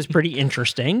I thought was pretty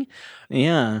interesting.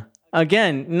 Yeah.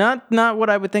 Again, not what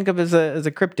I would think of as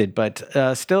a cryptid, but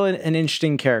still an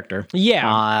interesting character.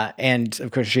 Yeah. And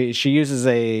of course, she uses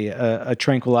a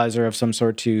tranquilizer of some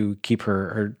sort to keep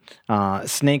her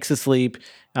snakes asleep,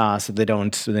 so they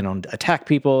don't attack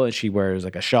people. And she wears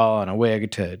like a shawl and a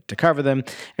wig to cover them.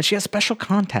 And she has special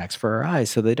contacts for her eyes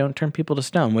so they don't turn people to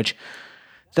stone. Which,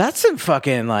 that's some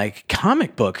fucking like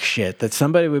comic book shit that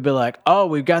somebody would be like, oh,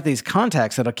 we've got these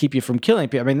contacts that'll keep you from killing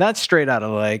people. I mean, that's straight out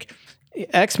of like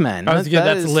X-Men. That's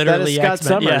literally Scott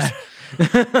X-Men. Summers.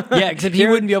 Yeah, except he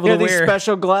wouldn't be able to these wear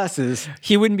special glasses.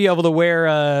 He wouldn't be able to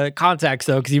wear contacts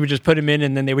though, because he would just put them in,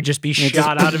 and then they would just be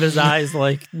shot out of his eyes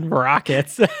like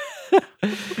rockets.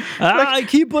 I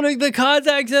keep putting the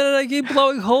contacts in, and I keep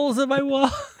blowing holes in my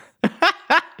wall.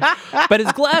 But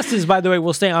his glasses, by the way,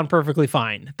 will stay on perfectly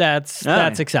fine. That's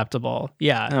acceptable.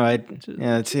 Yeah. No,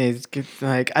 it's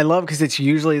like, I love, because it's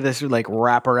usually this like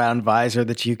wraparound visor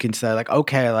that you can say like,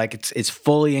 okay, like it's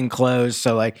fully enclosed,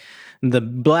 so like the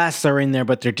blasts are in there,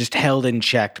 but they're just held in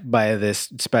check by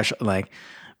this special like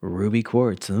ruby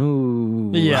quartz. Ooh,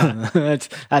 yeah.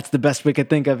 that's the best we could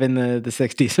think of in the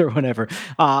 60s or whatever.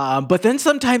 But then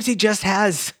sometimes he just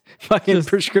has fucking just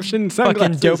prescription sunglasses,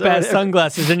 fucking dope ass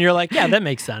sunglasses, and you're like, yeah, that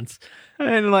makes sense.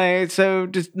 And like, so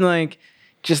just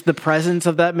the presence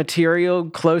of that material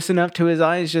close enough to his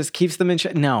eyes just keeps them in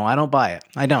check. No, I don't buy it.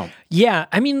 I don't. Yeah,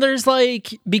 I mean, there's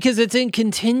like, because it's in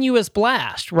continuous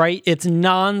blast, right? It's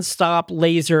nonstop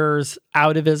lasers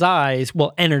out of his eyes.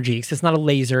 Well, energy, because it's not a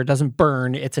laser. It doesn't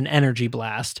burn. It's an energy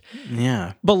blast.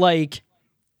 Yeah. But like,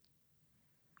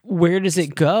 where does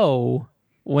it go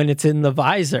when it's in the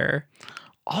visor?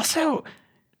 Also,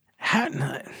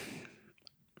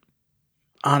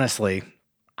 honestly,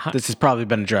 this has probably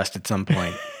been addressed at some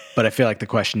point, but I feel like the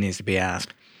question needs to be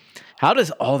asked. How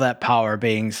does all that power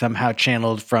being somehow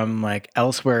channeled from like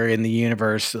elsewhere in the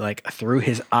universe, like through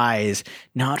his eyes,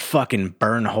 not fucking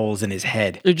burn holes in his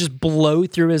head? It just blow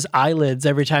through his eyelids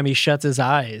every time he shuts his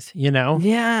eyes, you know?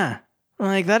 Yeah.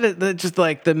 Like that just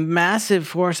like the massive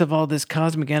force of all this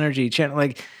cosmic energy channel.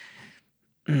 Like,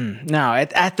 no,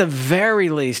 at the very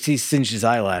least, he singed his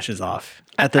eyelashes off.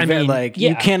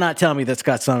 You cannot tell me that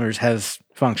Scott Summers has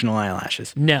functional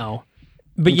eyelashes. No.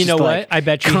 But you know what? I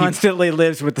bet you constantly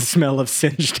lives with the smell of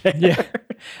singed hair. Yeah.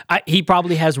 He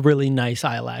probably has really nice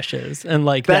eyelashes, and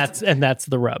like that's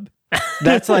the rub.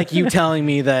 That's like you telling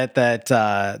me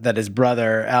that his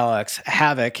brother Alex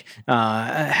Havoc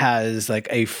has like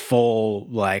a full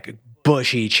like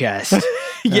bushy chest.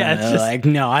 Yeah, like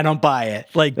no, I don't buy it.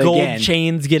 Like gold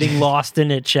chains getting lost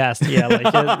in its chest. Yeah,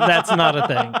 like that's not a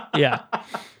thing. Yeah.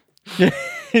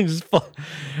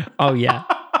 Oh yeah.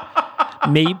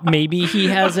 Maybe he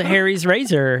has a Harry's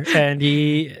razor and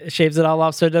he shaves it all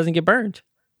off so it doesn't get burned.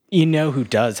 You know who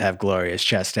does have glorious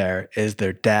chest hair is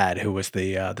their dad, who was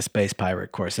the space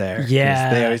pirate Corsair.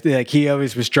 Yeah, he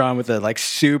always was drawn with a like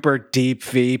super deep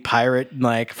V pirate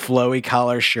like flowy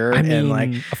collar shirt, and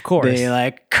like of course the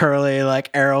like curly like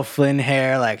Errol Flynn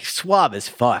hair, like suave as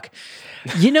fuck.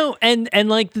 You know, and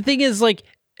like the thing is like,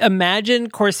 imagine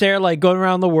Corsair like going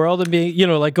around the world and being, you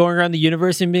know, like going around the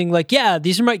universe and being like, yeah,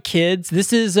 these are my kids.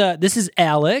 This is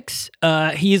Alex.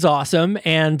 He's awesome.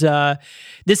 And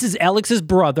this is Alex's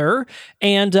brother.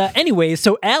 And anyway,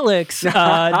 so Alex, you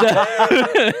know,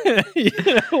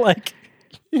 like,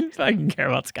 I can care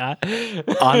about Scott.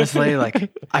 Honestly,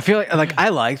 like, I feel like I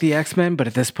like the X-Men, but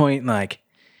at this point, like,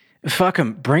 fuck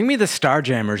them. Bring me the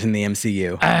Starjammers in the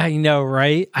MCU. I know,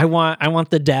 right? I want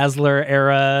the Dazzler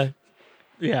era.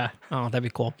 Yeah. Oh, that'd be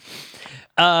cool.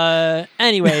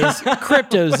 Anyways,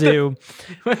 Cryptozoo.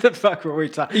 What the fuck were we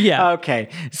talking? Yeah. Okay.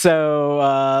 So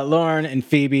Lauren and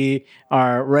Phoebe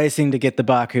are racing to get the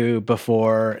Baku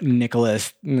before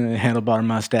Nicholas, handlebar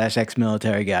mustache,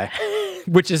 ex-military guy.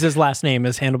 Which is his last name,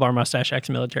 is handlebar mustache,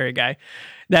 ex-military guy.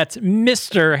 That's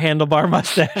Mr. Handlebar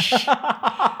Mustache.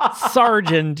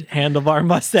 Sergeant Handlebar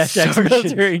Mustache,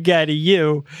 ex-military guy to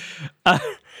you.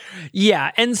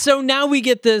 Yeah, and so now we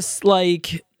get this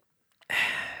like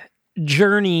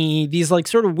journey, these like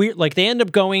sort of weird, like they end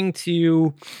up going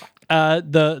to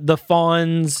the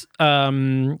fawn's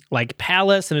like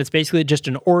palace, and it's basically just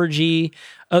an orgy.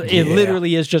 It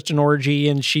literally is just an orgy,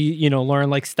 and she, Lauren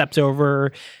like steps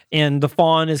over, and the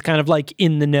fawn is kind of like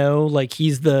in the know, like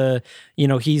he's the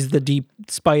deep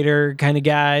spider kind of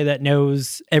guy that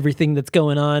knows everything that's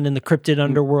going on in the cryptid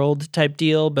underworld type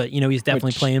deal, but he's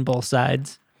definitely playing both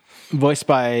sides. Voiced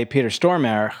by Peter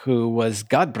Stormare, who was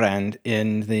Godbrand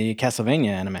in the Castlevania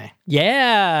anime.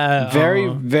 Yeah. Very,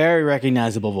 very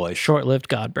recognizable voice. Short-lived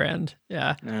Godbrand.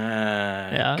 Yeah.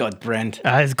 Godbrand.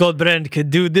 As Godbrand could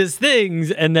do these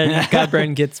things, and then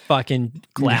Godbrand gets fucking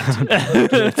clapped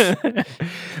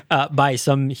by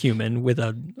some human with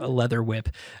a leather whip.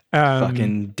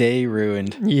 Fucking day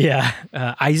ruined. Yeah.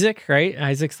 Isaac, right?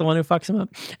 Isaac's the one who fucks him up.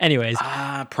 Anyways.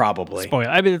 Probably. Spoiler.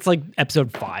 I mean, it's like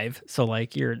episode 5, so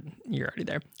like you're already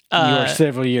there. You are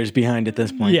several years behind at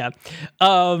this point. Yeah.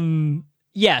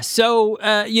 Yeah, so,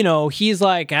 he's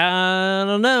like, I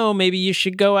don't know, maybe you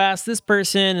should go ask this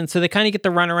person. And so they kind of get the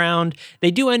runaround.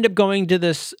 They do end up going to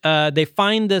this, they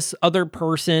find this other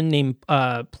person named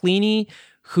Pliny,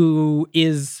 who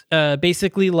is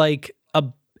basically like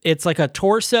it's like a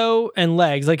torso and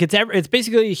legs. Like it's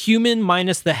basically a human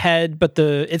minus the head, but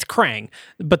it's Krang,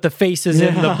 but the face is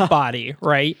in the body,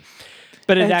 right?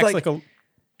 But it acts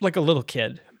like a little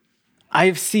kid.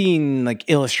 I've seen like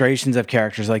illustrations of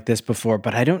characters like this before,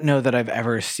 but I don't know that I've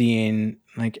ever seen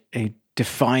like a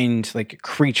defined like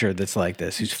creature that's like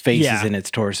this, whose face is in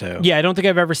its torso. Yeah, I don't think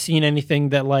I've ever seen anything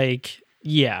that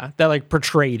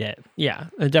portrayed it. Yeah,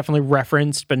 definitely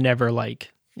referenced, but never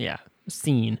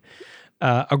seen.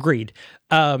 Agreed.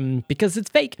 Because it's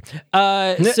fake.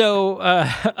 How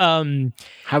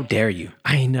dare you?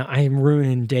 I know, I'm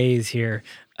ruining days here.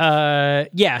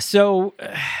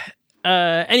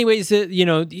 Anyways,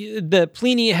 the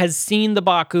Pliny has seen the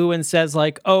Baku and says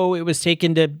like, oh, it was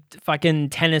taken to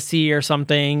fucking Tennessee or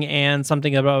something, and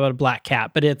something about a black cat,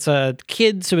 but it's a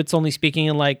kid, so it's only speaking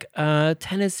in like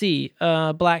Tennessee,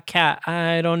 black cat,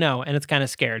 I don't know, and it's kind of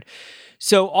scared.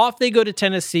 So off they go to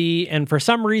Tennessee, and for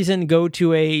some reason go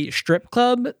to a strip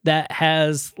club that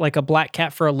has like a black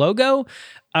cat for a logo.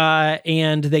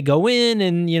 And they go in,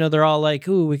 and they're all like,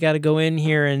 "Ooh, we got to go in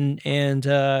here and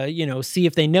see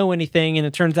if they know anything." And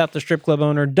it turns out the strip club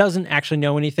owner doesn't actually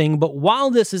know anything. But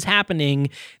while this is happening,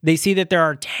 they see that there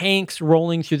are tanks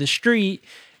rolling through the street,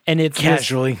 and it's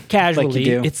casually, like you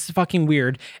do. It's fucking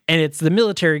weird, and it's the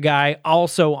military guy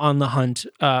also on the hunt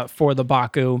for the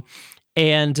Baku.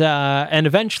 And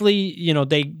eventually,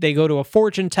 they go to a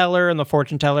fortune teller, and the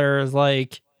fortune teller is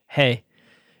like, "Hey,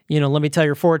 let me tell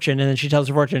your fortune." And then she tells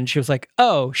her fortune, and she was like,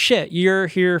 "Oh shit, you're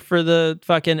here for the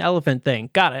fucking elephant thing.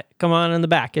 Got it. Come on in the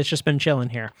back. It's just been chilling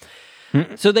here."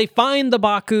 So they find the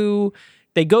Baku,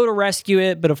 they go to rescue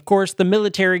it, but of course the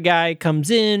military guy comes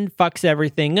in, fucks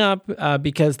everything up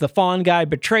because the fawn guy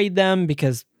betrayed them,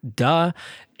 because duh.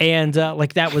 And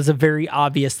that was a very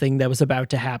obvious thing that was about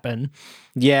to happen.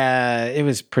 Yeah, it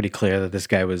was pretty clear that this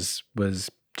guy was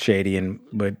shady and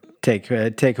would take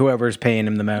whoever's paying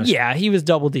him the most. Yeah, he was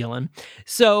double dealing.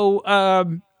 So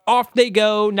off they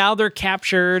go. Now they're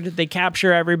captured. They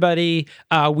capture everybody.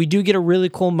 We do get a really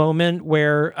cool moment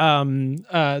where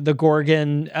the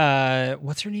Gorgon,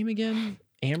 what's her name again?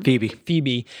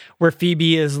 Phoebe, where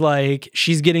Phoebe is like,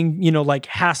 she's getting,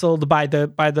 hassled by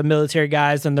the military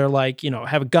guys, and they're like,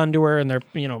 have a gun to her, and they're,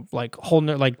 like holding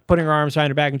her, like putting her arms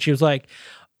behind her back, and she was like,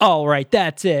 "All right,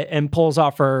 that's it," and pulls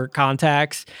off her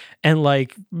contacts and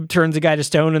like turns the guy to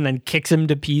stone and then kicks him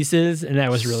to pieces. And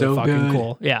that was really so fucking good.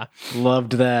 Cool. Yeah.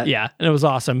 Loved that. Yeah. And it was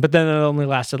awesome. But then it only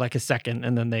lasted like a second,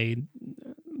 and then they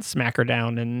smack her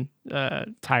down and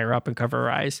tie her up and cover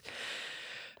her eyes.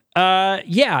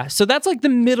 So that's like the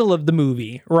middle of the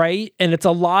movie, right? And it's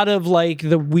a lot of like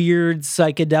the weird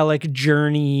psychedelic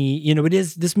journey.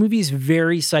 This movie is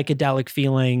very psychedelic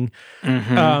feeling.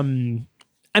 Mm-hmm.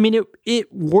 I mean,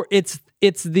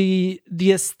 it's the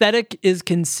aesthetic is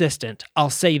consistent. I'll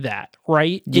say that,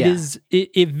 right? Yeah.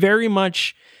 It very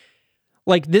much,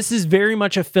 like, this is very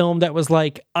much a film that was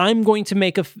like, I'm going to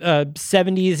make a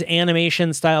 70s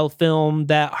animation style film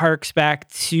that harks back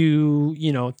to,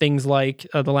 things like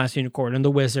The Last Unicorn and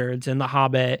The Wizards and The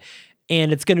Hobbit.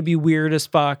 And it's going to be weird as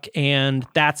fuck, and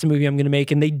that's the movie I'm going to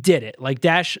make. And they did it. Like,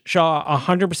 Dash Shaw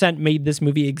 100% made this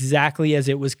movie exactly as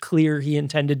it was clear he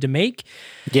intended to make.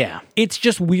 Yeah. It's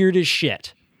just weird as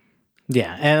shit.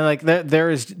 Yeah, and like there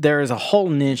is a whole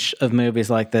niche of movies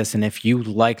like this, and if you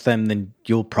like them, then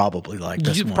you'll probably like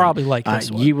this one. You'll probably like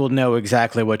this one. You will know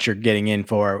exactly what you're getting in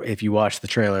for if you watch the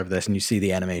trailer of this and you see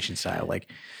the animation style. Like,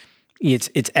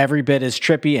 it's every bit as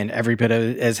trippy and every bit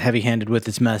as heavy-handed with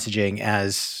its messaging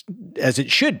as it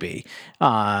should be.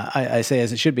 I say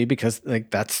as it should be because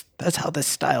like that's how this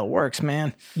style works,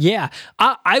 man. Yeah,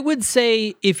 I would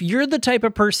say if you're the type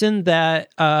of person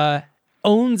that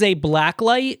owns a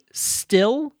blacklight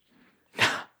still,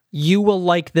 you will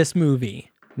like this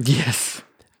movie. Yes.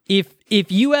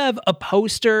 If you have a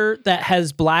poster that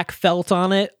has black felt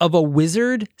on it of a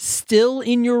wizard still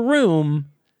in your room,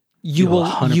 you will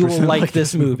like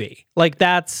this movie. Like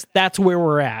that's where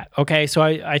we're at. Okay. So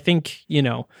I think,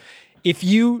 if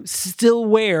you still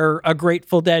wear a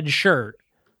Grateful Dead shirt,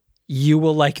 you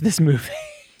will like this movie.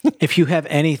 If you have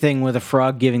anything with a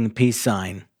frog giving the peace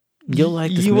sign, you'll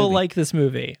like this movie. You will like this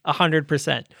movie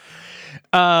 100%.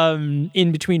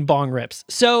 In between bong rips.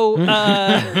 So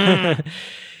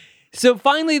so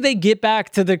finally they get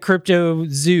back to the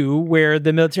Cryptozoo where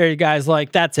the military guy's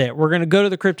like, that's it. We're going to go to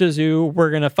the Cryptozoo. We're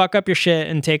going to fuck up your shit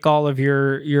and take all of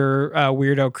your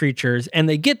weirdo creatures. And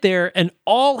they get there and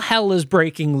all hell is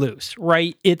breaking loose,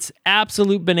 right? It's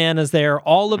absolute bananas there.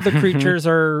 All of the creatures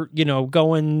are,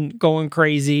 going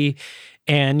crazy.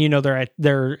 And,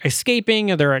 they're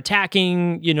escaping or they're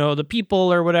attacking, the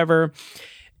people or whatever.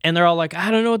 And they're all like,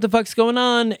 I don't know what the fuck's going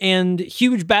on. And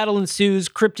huge battle ensues,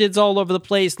 cryptids all over the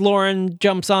place. Lauren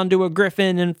jumps onto a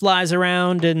griffin and flies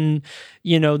around and,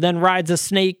 then rides a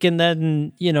snake and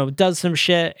then, does some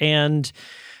shit. And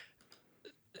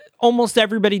almost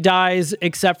everybody dies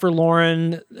except for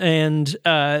Lauren. And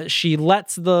she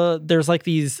lets there's like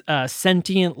these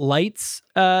sentient lights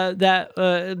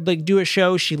that like do a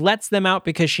show. She lets them out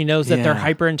because she knows that they're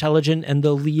hyper intelligent and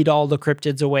they'll lead all the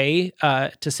cryptids away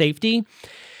to safety.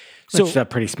 Which is a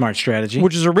pretty smart strategy.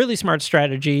 Which is a really smart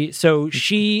strategy. So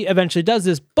she eventually does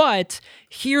this. But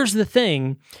here's the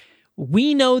thing.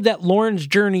 We know that Lauren's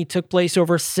journey took place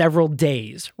over several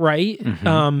days, right?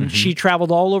 She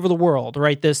traveled all over the world,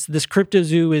 right? This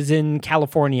Cryptozoo is in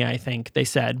California, I think they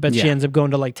said. But she ends up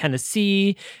going to like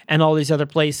Tennessee and all these other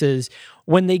places.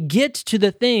 When they get to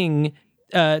the thing,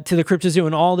 to the Cryptozoo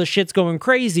and all the shit's going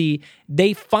crazy,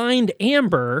 they find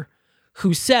Amber,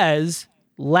 who says,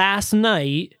 last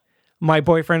night, my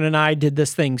boyfriend and I did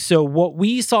this thing. So what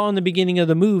we saw in the beginning of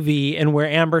the movie and where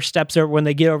Amber steps over when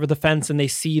they get over the fence and they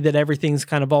see that everything's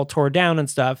kind of all tore down and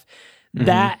stuff,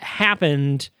 that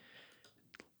happened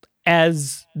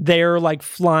as they're like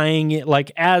flying,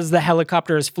 like as the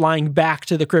helicopter is flying back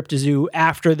to the Cryptozoo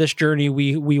after this journey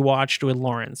we watched with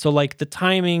Lauren. So like the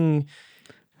timing,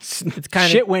 it's kind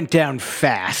of shit went down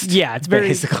fast. Yeah, it's very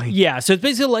basically. Yeah, so it's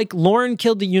basically like Lauren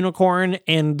killed the unicorn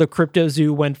and the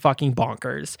Cryptozoo went fucking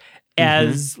bonkers.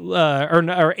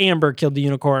 Or Amber killed the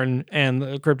unicorn and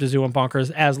the Cryptozoo went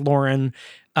bonkers as Lauren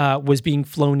was being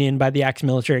flown in by the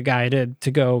ex-military guy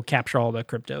to go capture all the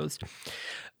cryptos.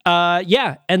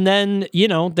 And then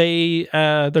they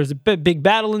there's a big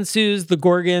battle ensues. The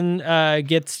Gorgon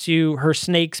gets to her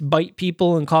snakes bite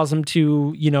people and cause them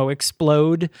to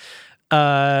explode,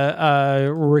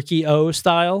 Ricky O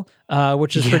style,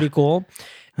 which is pretty cool.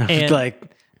 And like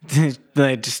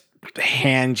they just.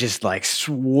 Hand just like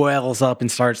swells up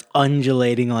and starts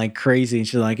undulating like crazy. And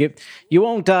she's like, you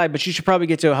won't die, but you should probably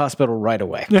get to a hospital right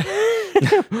away.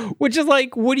 Which is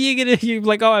like, what are you going to do?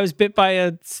 Like, I was bit by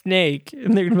a snake.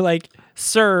 And they're going to be like,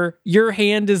 sir, your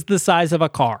hand is the size of a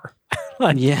car.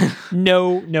 Like,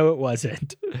 No, it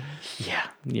wasn't.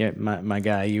 Yeah. My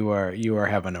guy, you are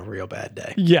having a real bad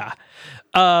day. Yeah.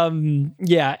 And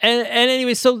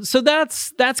anyway, so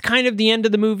that's kind of the end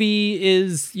of the movie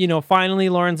is, finally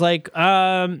Lauren's like,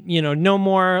 no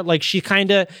more. Like she kind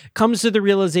of comes to the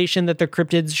realization that the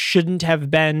cryptids shouldn't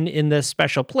have been in this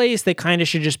special place. They kind of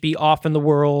should just be off in the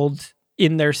world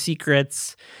in their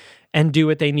secrets and do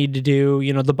what they need to do.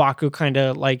 The Baku kind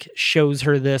of like shows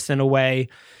her this in a way.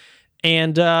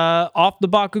 And off the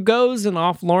Baku goes and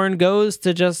off Lauren goes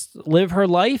to just live her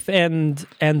life and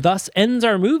thus ends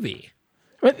our movie.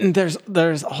 And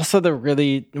there's also the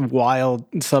really wild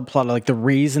subplot, like the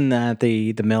reason that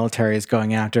the military is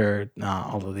going after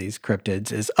all of these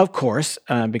cryptids is, of course,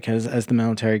 because as the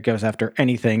military goes after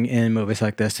anything in movies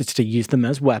like this, it's to use them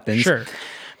as weapons. Sure.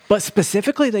 But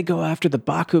specifically, they go after the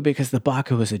Baku because the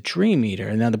Baku is a dream eater.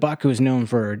 And now the Baku is known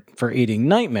for eating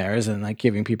nightmares and like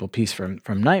giving people peace from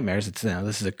nightmares. It's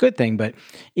this is a good thing, but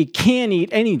it can eat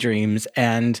any dreams.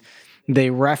 And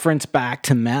they reference back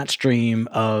to Matt's dream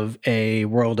of a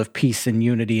world of peace and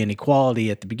unity and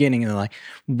equality at the beginning. And they're like,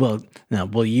 well, no,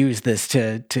 we'll use this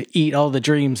to eat all the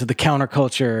dreams of the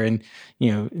counterculture and,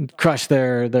 crush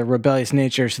their rebellious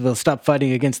nature so they'll stop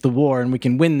fighting against the war and we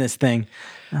can win this thing.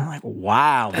 And I'm like,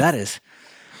 wow, that is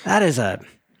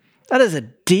a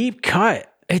deep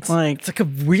cut It's like a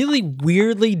really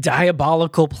weirdly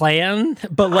diabolical plan,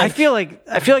 but like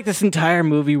I feel like this entire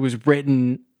movie was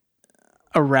written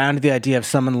around the idea of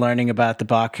someone learning about the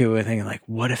Baku and thinking like,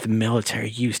 what if the military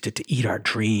used it to eat our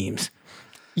dreams?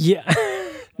 yeah.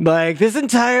 Like, this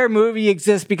entire movie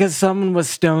exists because someone was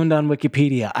stoned on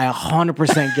Wikipedia. I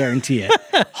 100% guarantee it.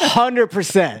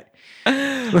 100%.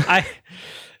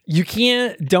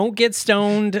 Don't get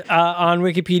stoned on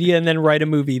Wikipedia and then write a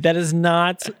movie. That is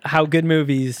not how good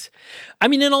movies. I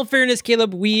mean, in all fairness,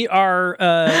 Caleb, we are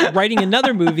writing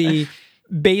another movie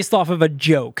based off of a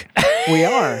joke. We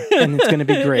are, and it's going to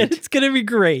be great. It's going to be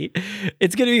great.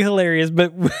 It's going to be hilarious.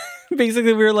 But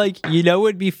basically, we were like, it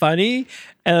would be funny.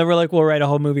 And then we're like, we'll write a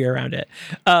whole movie around it.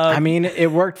 I mean,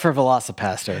 it worked for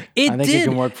Velocipaster. I think it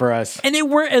can work for us. And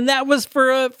and that was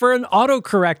for an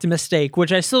autocorrect mistake,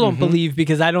 which I still don't believe,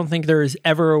 because I don't think there is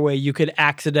ever a way you could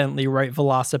accidentally write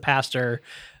Velocipaster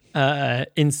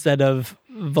instead of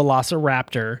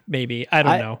Velociraptor, maybe. I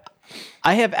don't know.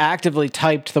 I have actively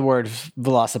typed the word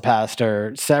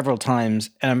Velocipaster several times,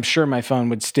 and I'm sure my phone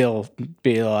would still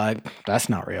be like, that's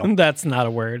not real. That's not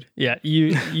a word. Yeah,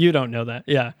 you don't know that.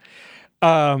 Yeah.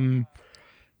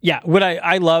 Yeah, what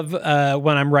I love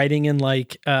when I'm writing in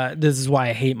this is why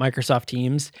I hate Microsoft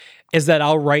Teams, is that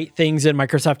I'll write things in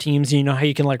Microsoft Teams, and you know how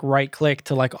you can like right click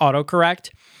to like autocorrect?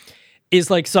 Is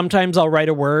like sometimes I'll write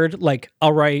a word, like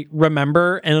I'll write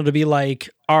remember, and it'll be like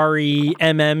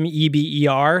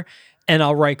REMMEBER, and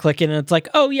I'll right click it and it's like,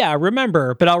 oh yeah,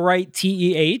 remember. But I'll write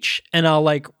TEH and I'll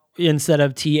like instead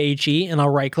of THE and I'll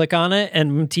right click on it,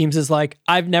 and Teams is like,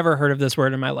 I've never heard of this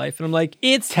word in my life. And I'm like,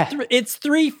 it's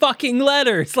three fucking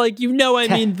letters. Like, I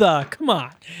mean the, come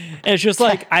on. And it's just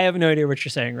like, I have no idea what you're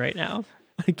saying right now.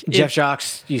 Like, Jeff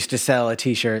Jocks used to sell a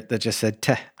T-shirt that just said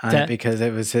 "teh" on it because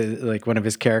it was like one of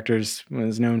his characters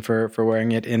was known for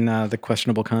wearing it in the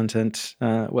questionable content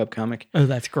webcomic. Oh,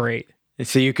 that's great.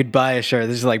 So you could buy a shirt.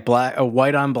 This is like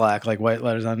white on black, like white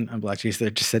letters on black cheese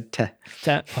that just said "teh."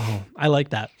 Oh, I like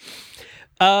that.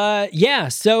 Yeah.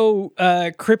 So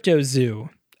Cryptozoo.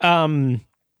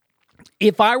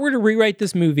 If I were to rewrite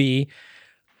this movie,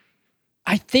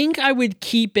 I think I would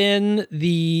keep in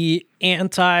the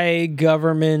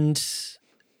anti-government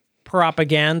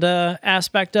propaganda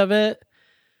aspect of it.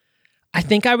 I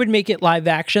think I would make it live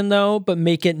action though, but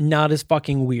make it not as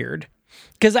fucking weird.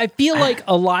 Because I feel like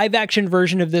a live action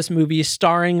version of this movie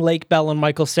starring Lake Bell and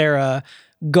Michael Cera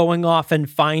going off and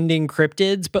finding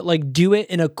cryptids, but like do it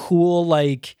in a cool,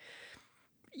 like,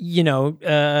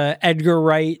 Edgar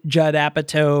Wright, Judd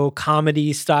Apatow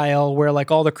comedy style where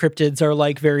like all the cryptids are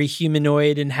like very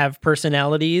humanoid and have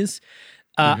personalities.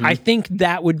 I think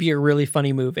that would be a really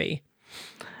funny movie.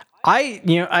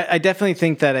 I definitely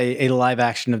think that a live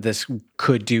action of this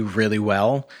could do really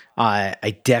well.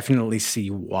 I definitely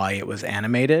see why it was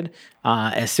animated.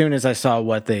 As soon as I saw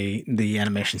what the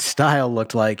animation style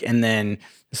looked like, and then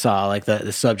saw like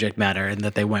the subject matter, and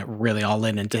that they went really all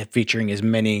in into featuring as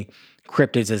many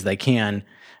cryptids as they can.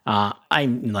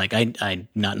 I'm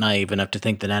not naive enough to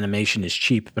think that animation is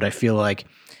cheap, but I feel like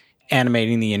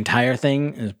animating the entire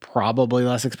thing is probably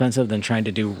less expensive than trying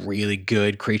to do really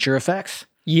good creature effects.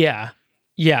 Yeah.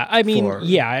 I mean,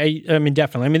 I mean,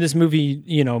 definitely. I mean, this movie,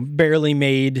 barely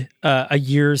made a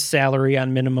year's salary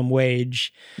on minimum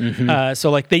wage.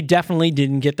 So like they definitely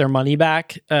didn't get their money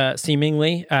back,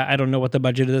 seemingly. I don't know what the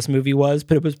budget of this movie was,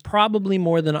 but it was probably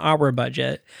more than our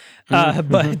budget.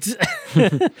 But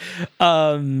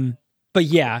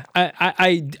yeah,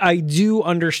 I do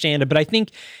understand it. But I think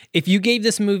if you gave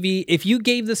this movie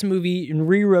and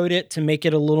rewrote it to make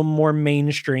it a little more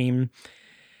mainstream,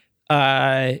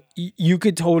 you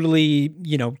could totally,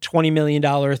 $20 million,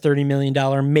 $30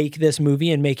 million, make this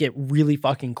movie and make it really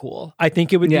fucking cool. I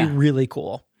think it would be really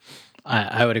cool.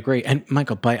 I would agree. And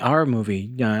Michael, by our movie,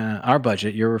 our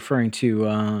budget, you're referring to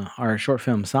our short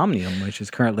film Somnium, which is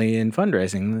currently in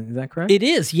fundraising. Is that correct? It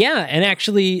is, yeah. And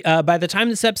actually, by the time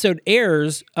this episode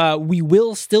airs, we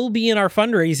will still be in our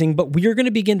fundraising, but we are going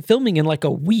to begin filming in like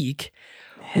a week.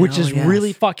 Which is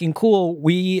really fucking cool.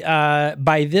 We,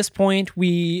 by this point,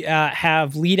 we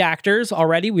have lead actors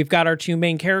already. We've got our two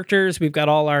main characters. We've got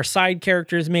all our side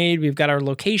characters made. We've got our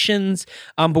locations.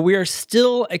 But we are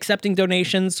still accepting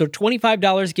donations. So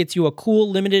 $25 gets you a cool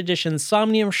limited edition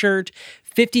Somnium shirt.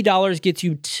 $50 gets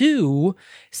you 2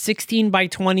 16 by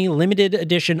 20 limited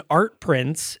edition art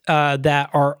prints that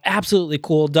are absolutely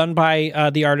cool, done by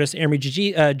the artist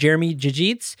Jeremy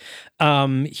Jajits.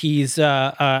 He's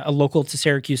a local to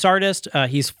Syracuse artist.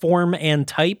 He's Form and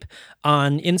Type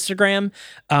on Instagram.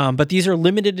 But these are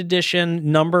limited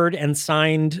edition, numbered and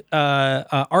signed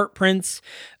art prints.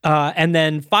 And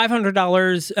then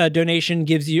 $500 donation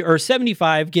gives you, or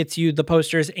 $75 gets you the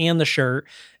posters and the shirt,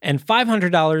 and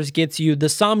 $500 gets you the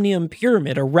Somnium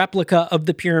Pyramid, a replica of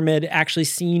the pyramid actually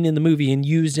seen in the movie and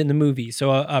used in the movie.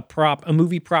 So a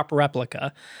movie prop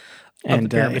replica.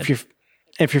 And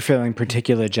if you're feeling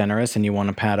particularly generous and you want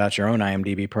to pad out your own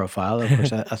IMDb profile, of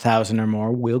course, 1,000 or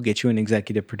more will get you an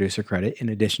executive producer credit in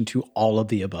addition to all of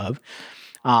the above.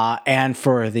 And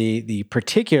for the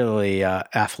particularly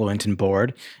affluent and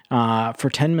bored, for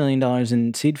 $10 million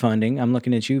in seed funding, I'm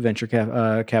looking at you, venture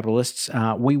capitalists,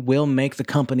 we will make the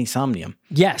company Somnium.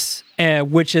 Yes,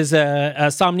 which is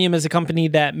Somnium is a company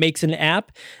that makes an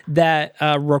app that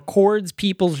records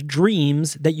people's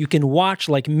dreams that you can watch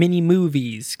like mini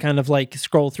movies, kind of like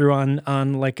scroll through on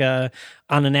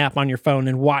an app on your phone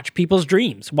and watch people's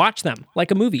dreams, watch them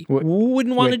like a movie. Who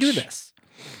wouldn't want to do this?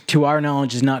 To our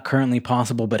knowledge, is not currently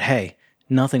possible, but hey,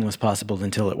 nothing was possible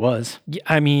until it was.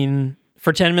 I mean,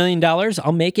 for $10 million,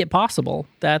 I'll make it possible.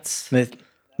 That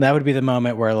would be the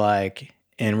moment where, like,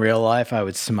 in real life, I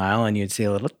would smile and you'd see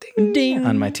a little ding ding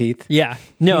on my teeth. Yeah.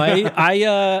 No,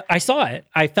 I saw it.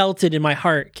 I felt it in my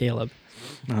heart, Caleb.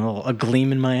 Oh, a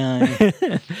gleam in my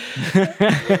eye.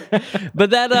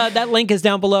 But that link is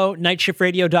down below,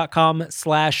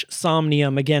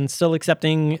 nightshiftradio.com/somnium. Again, still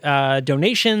accepting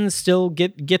donations. Still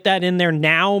get that in there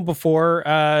now before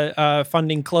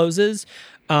funding closes,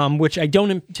 which I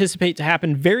don't anticipate to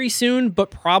happen very soon,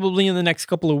 but probably in the next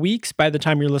couple of weeks by the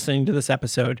time you're listening to this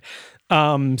episode.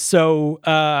 So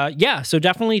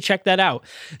definitely check that out.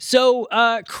 So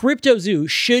Cryptozoo,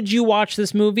 should you watch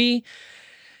this movie?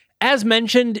 As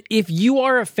mentioned, if you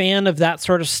are a fan of that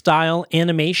sort of style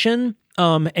animation,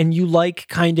 and you like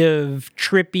kind of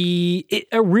trippy,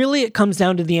 it comes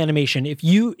down to the animation. If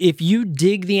you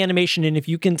dig the animation and if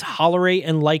you can tolerate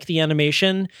and like the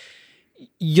animation,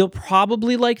 you'll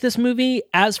probably like this movie.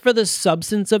 As for the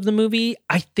substance of the movie,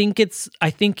 I think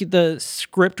the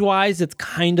script wise, it's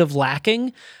kind of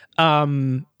lacking.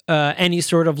 Any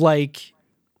sort of like,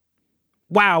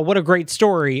 wow, what a great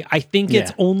story. I think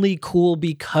it's only cool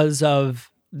because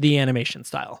of the animation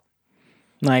style.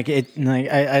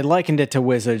 I likened it to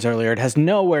Wizards earlier. It has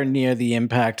nowhere near the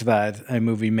impact that a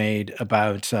movie made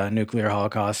about nuclear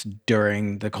holocaust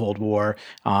during the Cold War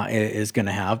is going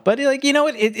to have. But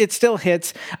it still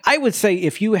hits. I would say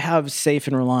if you have safe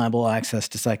and reliable access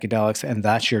to psychedelics and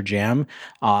that's your jam,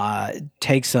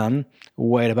 take some,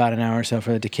 wait about an hour or so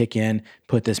for it to kick in,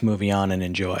 put this movie on and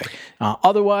enjoy.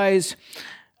 Otherwise,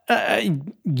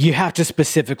 you have to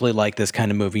specifically like this kind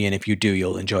of movie, and if you do,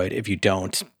 you'll enjoy it. If you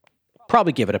don't,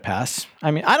 probably give it a pass. I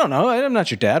mean, I don't know. I'm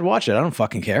not your dad. Watch it. I don't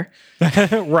fucking care.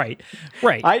 Right.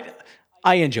 I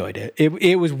enjoyed it.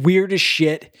 It was weird as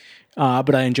shit,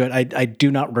 but I enjoyed it. I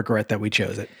do not regret that we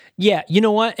chose it. Yeah, you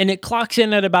know what? And it clocks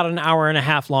in at about an hour and a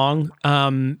half long.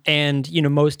 And,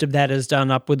 most of that is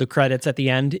done up with the credits at the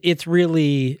end. It's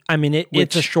really,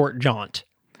 it's a short jaunt.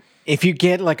 If you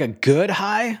get like a good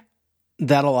high,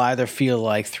 that'll either feel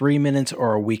like 3 minutes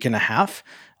or a week and a half.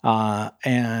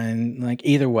 And like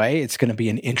either way, it's going to be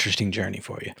an interesting journey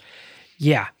for you.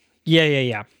 Yeah.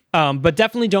 But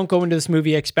definitely don't go into this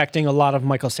movie expecting a lot of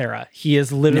Michael Cera. He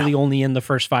is literally only in the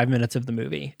first 5 minutes of the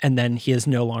movie, and then he is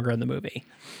no longer in the movie.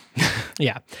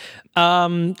 Yeah.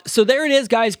 So there it is,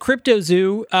 guys.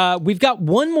 Cryptozoo. We've got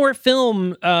one more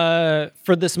film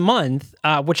for this month,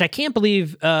 which I can't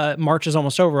believe March is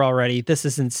almost over already. This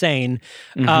is insane.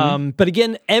 Mm-hmm. But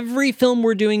again, every film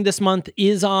we're doing this month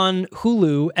is on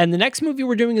Hulu, and the next movie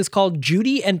we're doing is called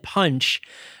Judy and Punch,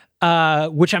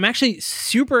 which I'm actually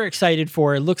super excited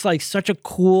for. It looks like this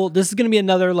is going to be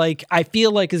another, I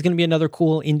feel like is going to be another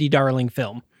cool indie darling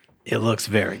film. It looks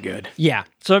very good. Yeah.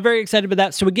 So I'm very excited about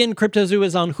that. So again, Cryptozoo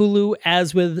is on Hulu,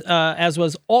 as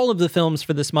was all of the films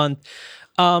for this month.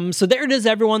 So there it is,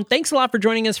 everyone. Thanks a lot for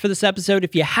joining us for this episode.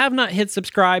 If you have not hit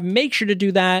subscribe, make sure to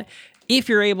do that. If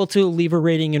you're able to, leave a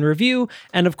rating and review.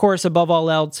 And of course, above all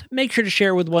else, make sure to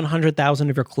share with 100,000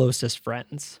 of your closest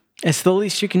friends. It's the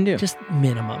least you can do. Just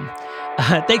minimum.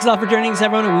 Thanks a lot for joining us,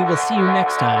 everyone, and we will see you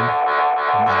next time.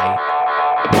 Bye.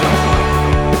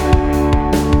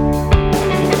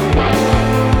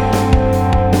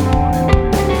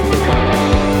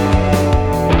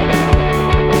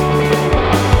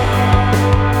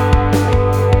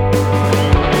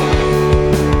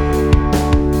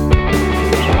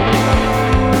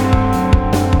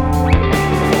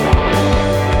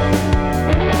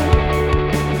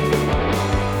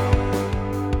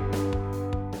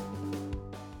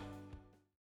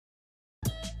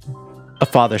 A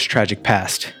father's tragic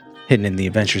past, hidden in the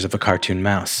adventures of a cartoon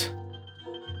mouse.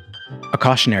 A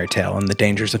cautionary tale on the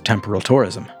dangers of temporal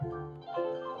tourism.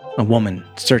 A woman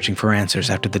searching for answers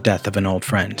after the death of an old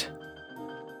friend.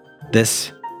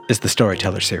 This is the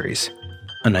Storyteller Series,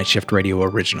 a Night Shift Radio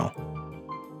original.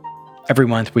 Every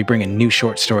month, we bring a new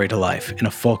short story to life in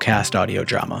a full-cast audio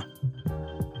drama.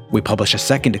 We publish a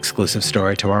second exclusive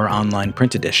story to our online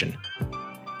print edition,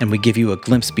 and we give you a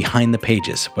glimpse behind the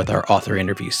pages with our author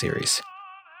interview series.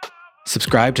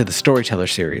 Subscribe to the Storyteller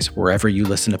Series wherever you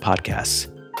listen to podcasts,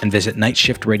 and visit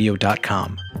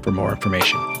nightshiftradio.com for more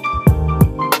information.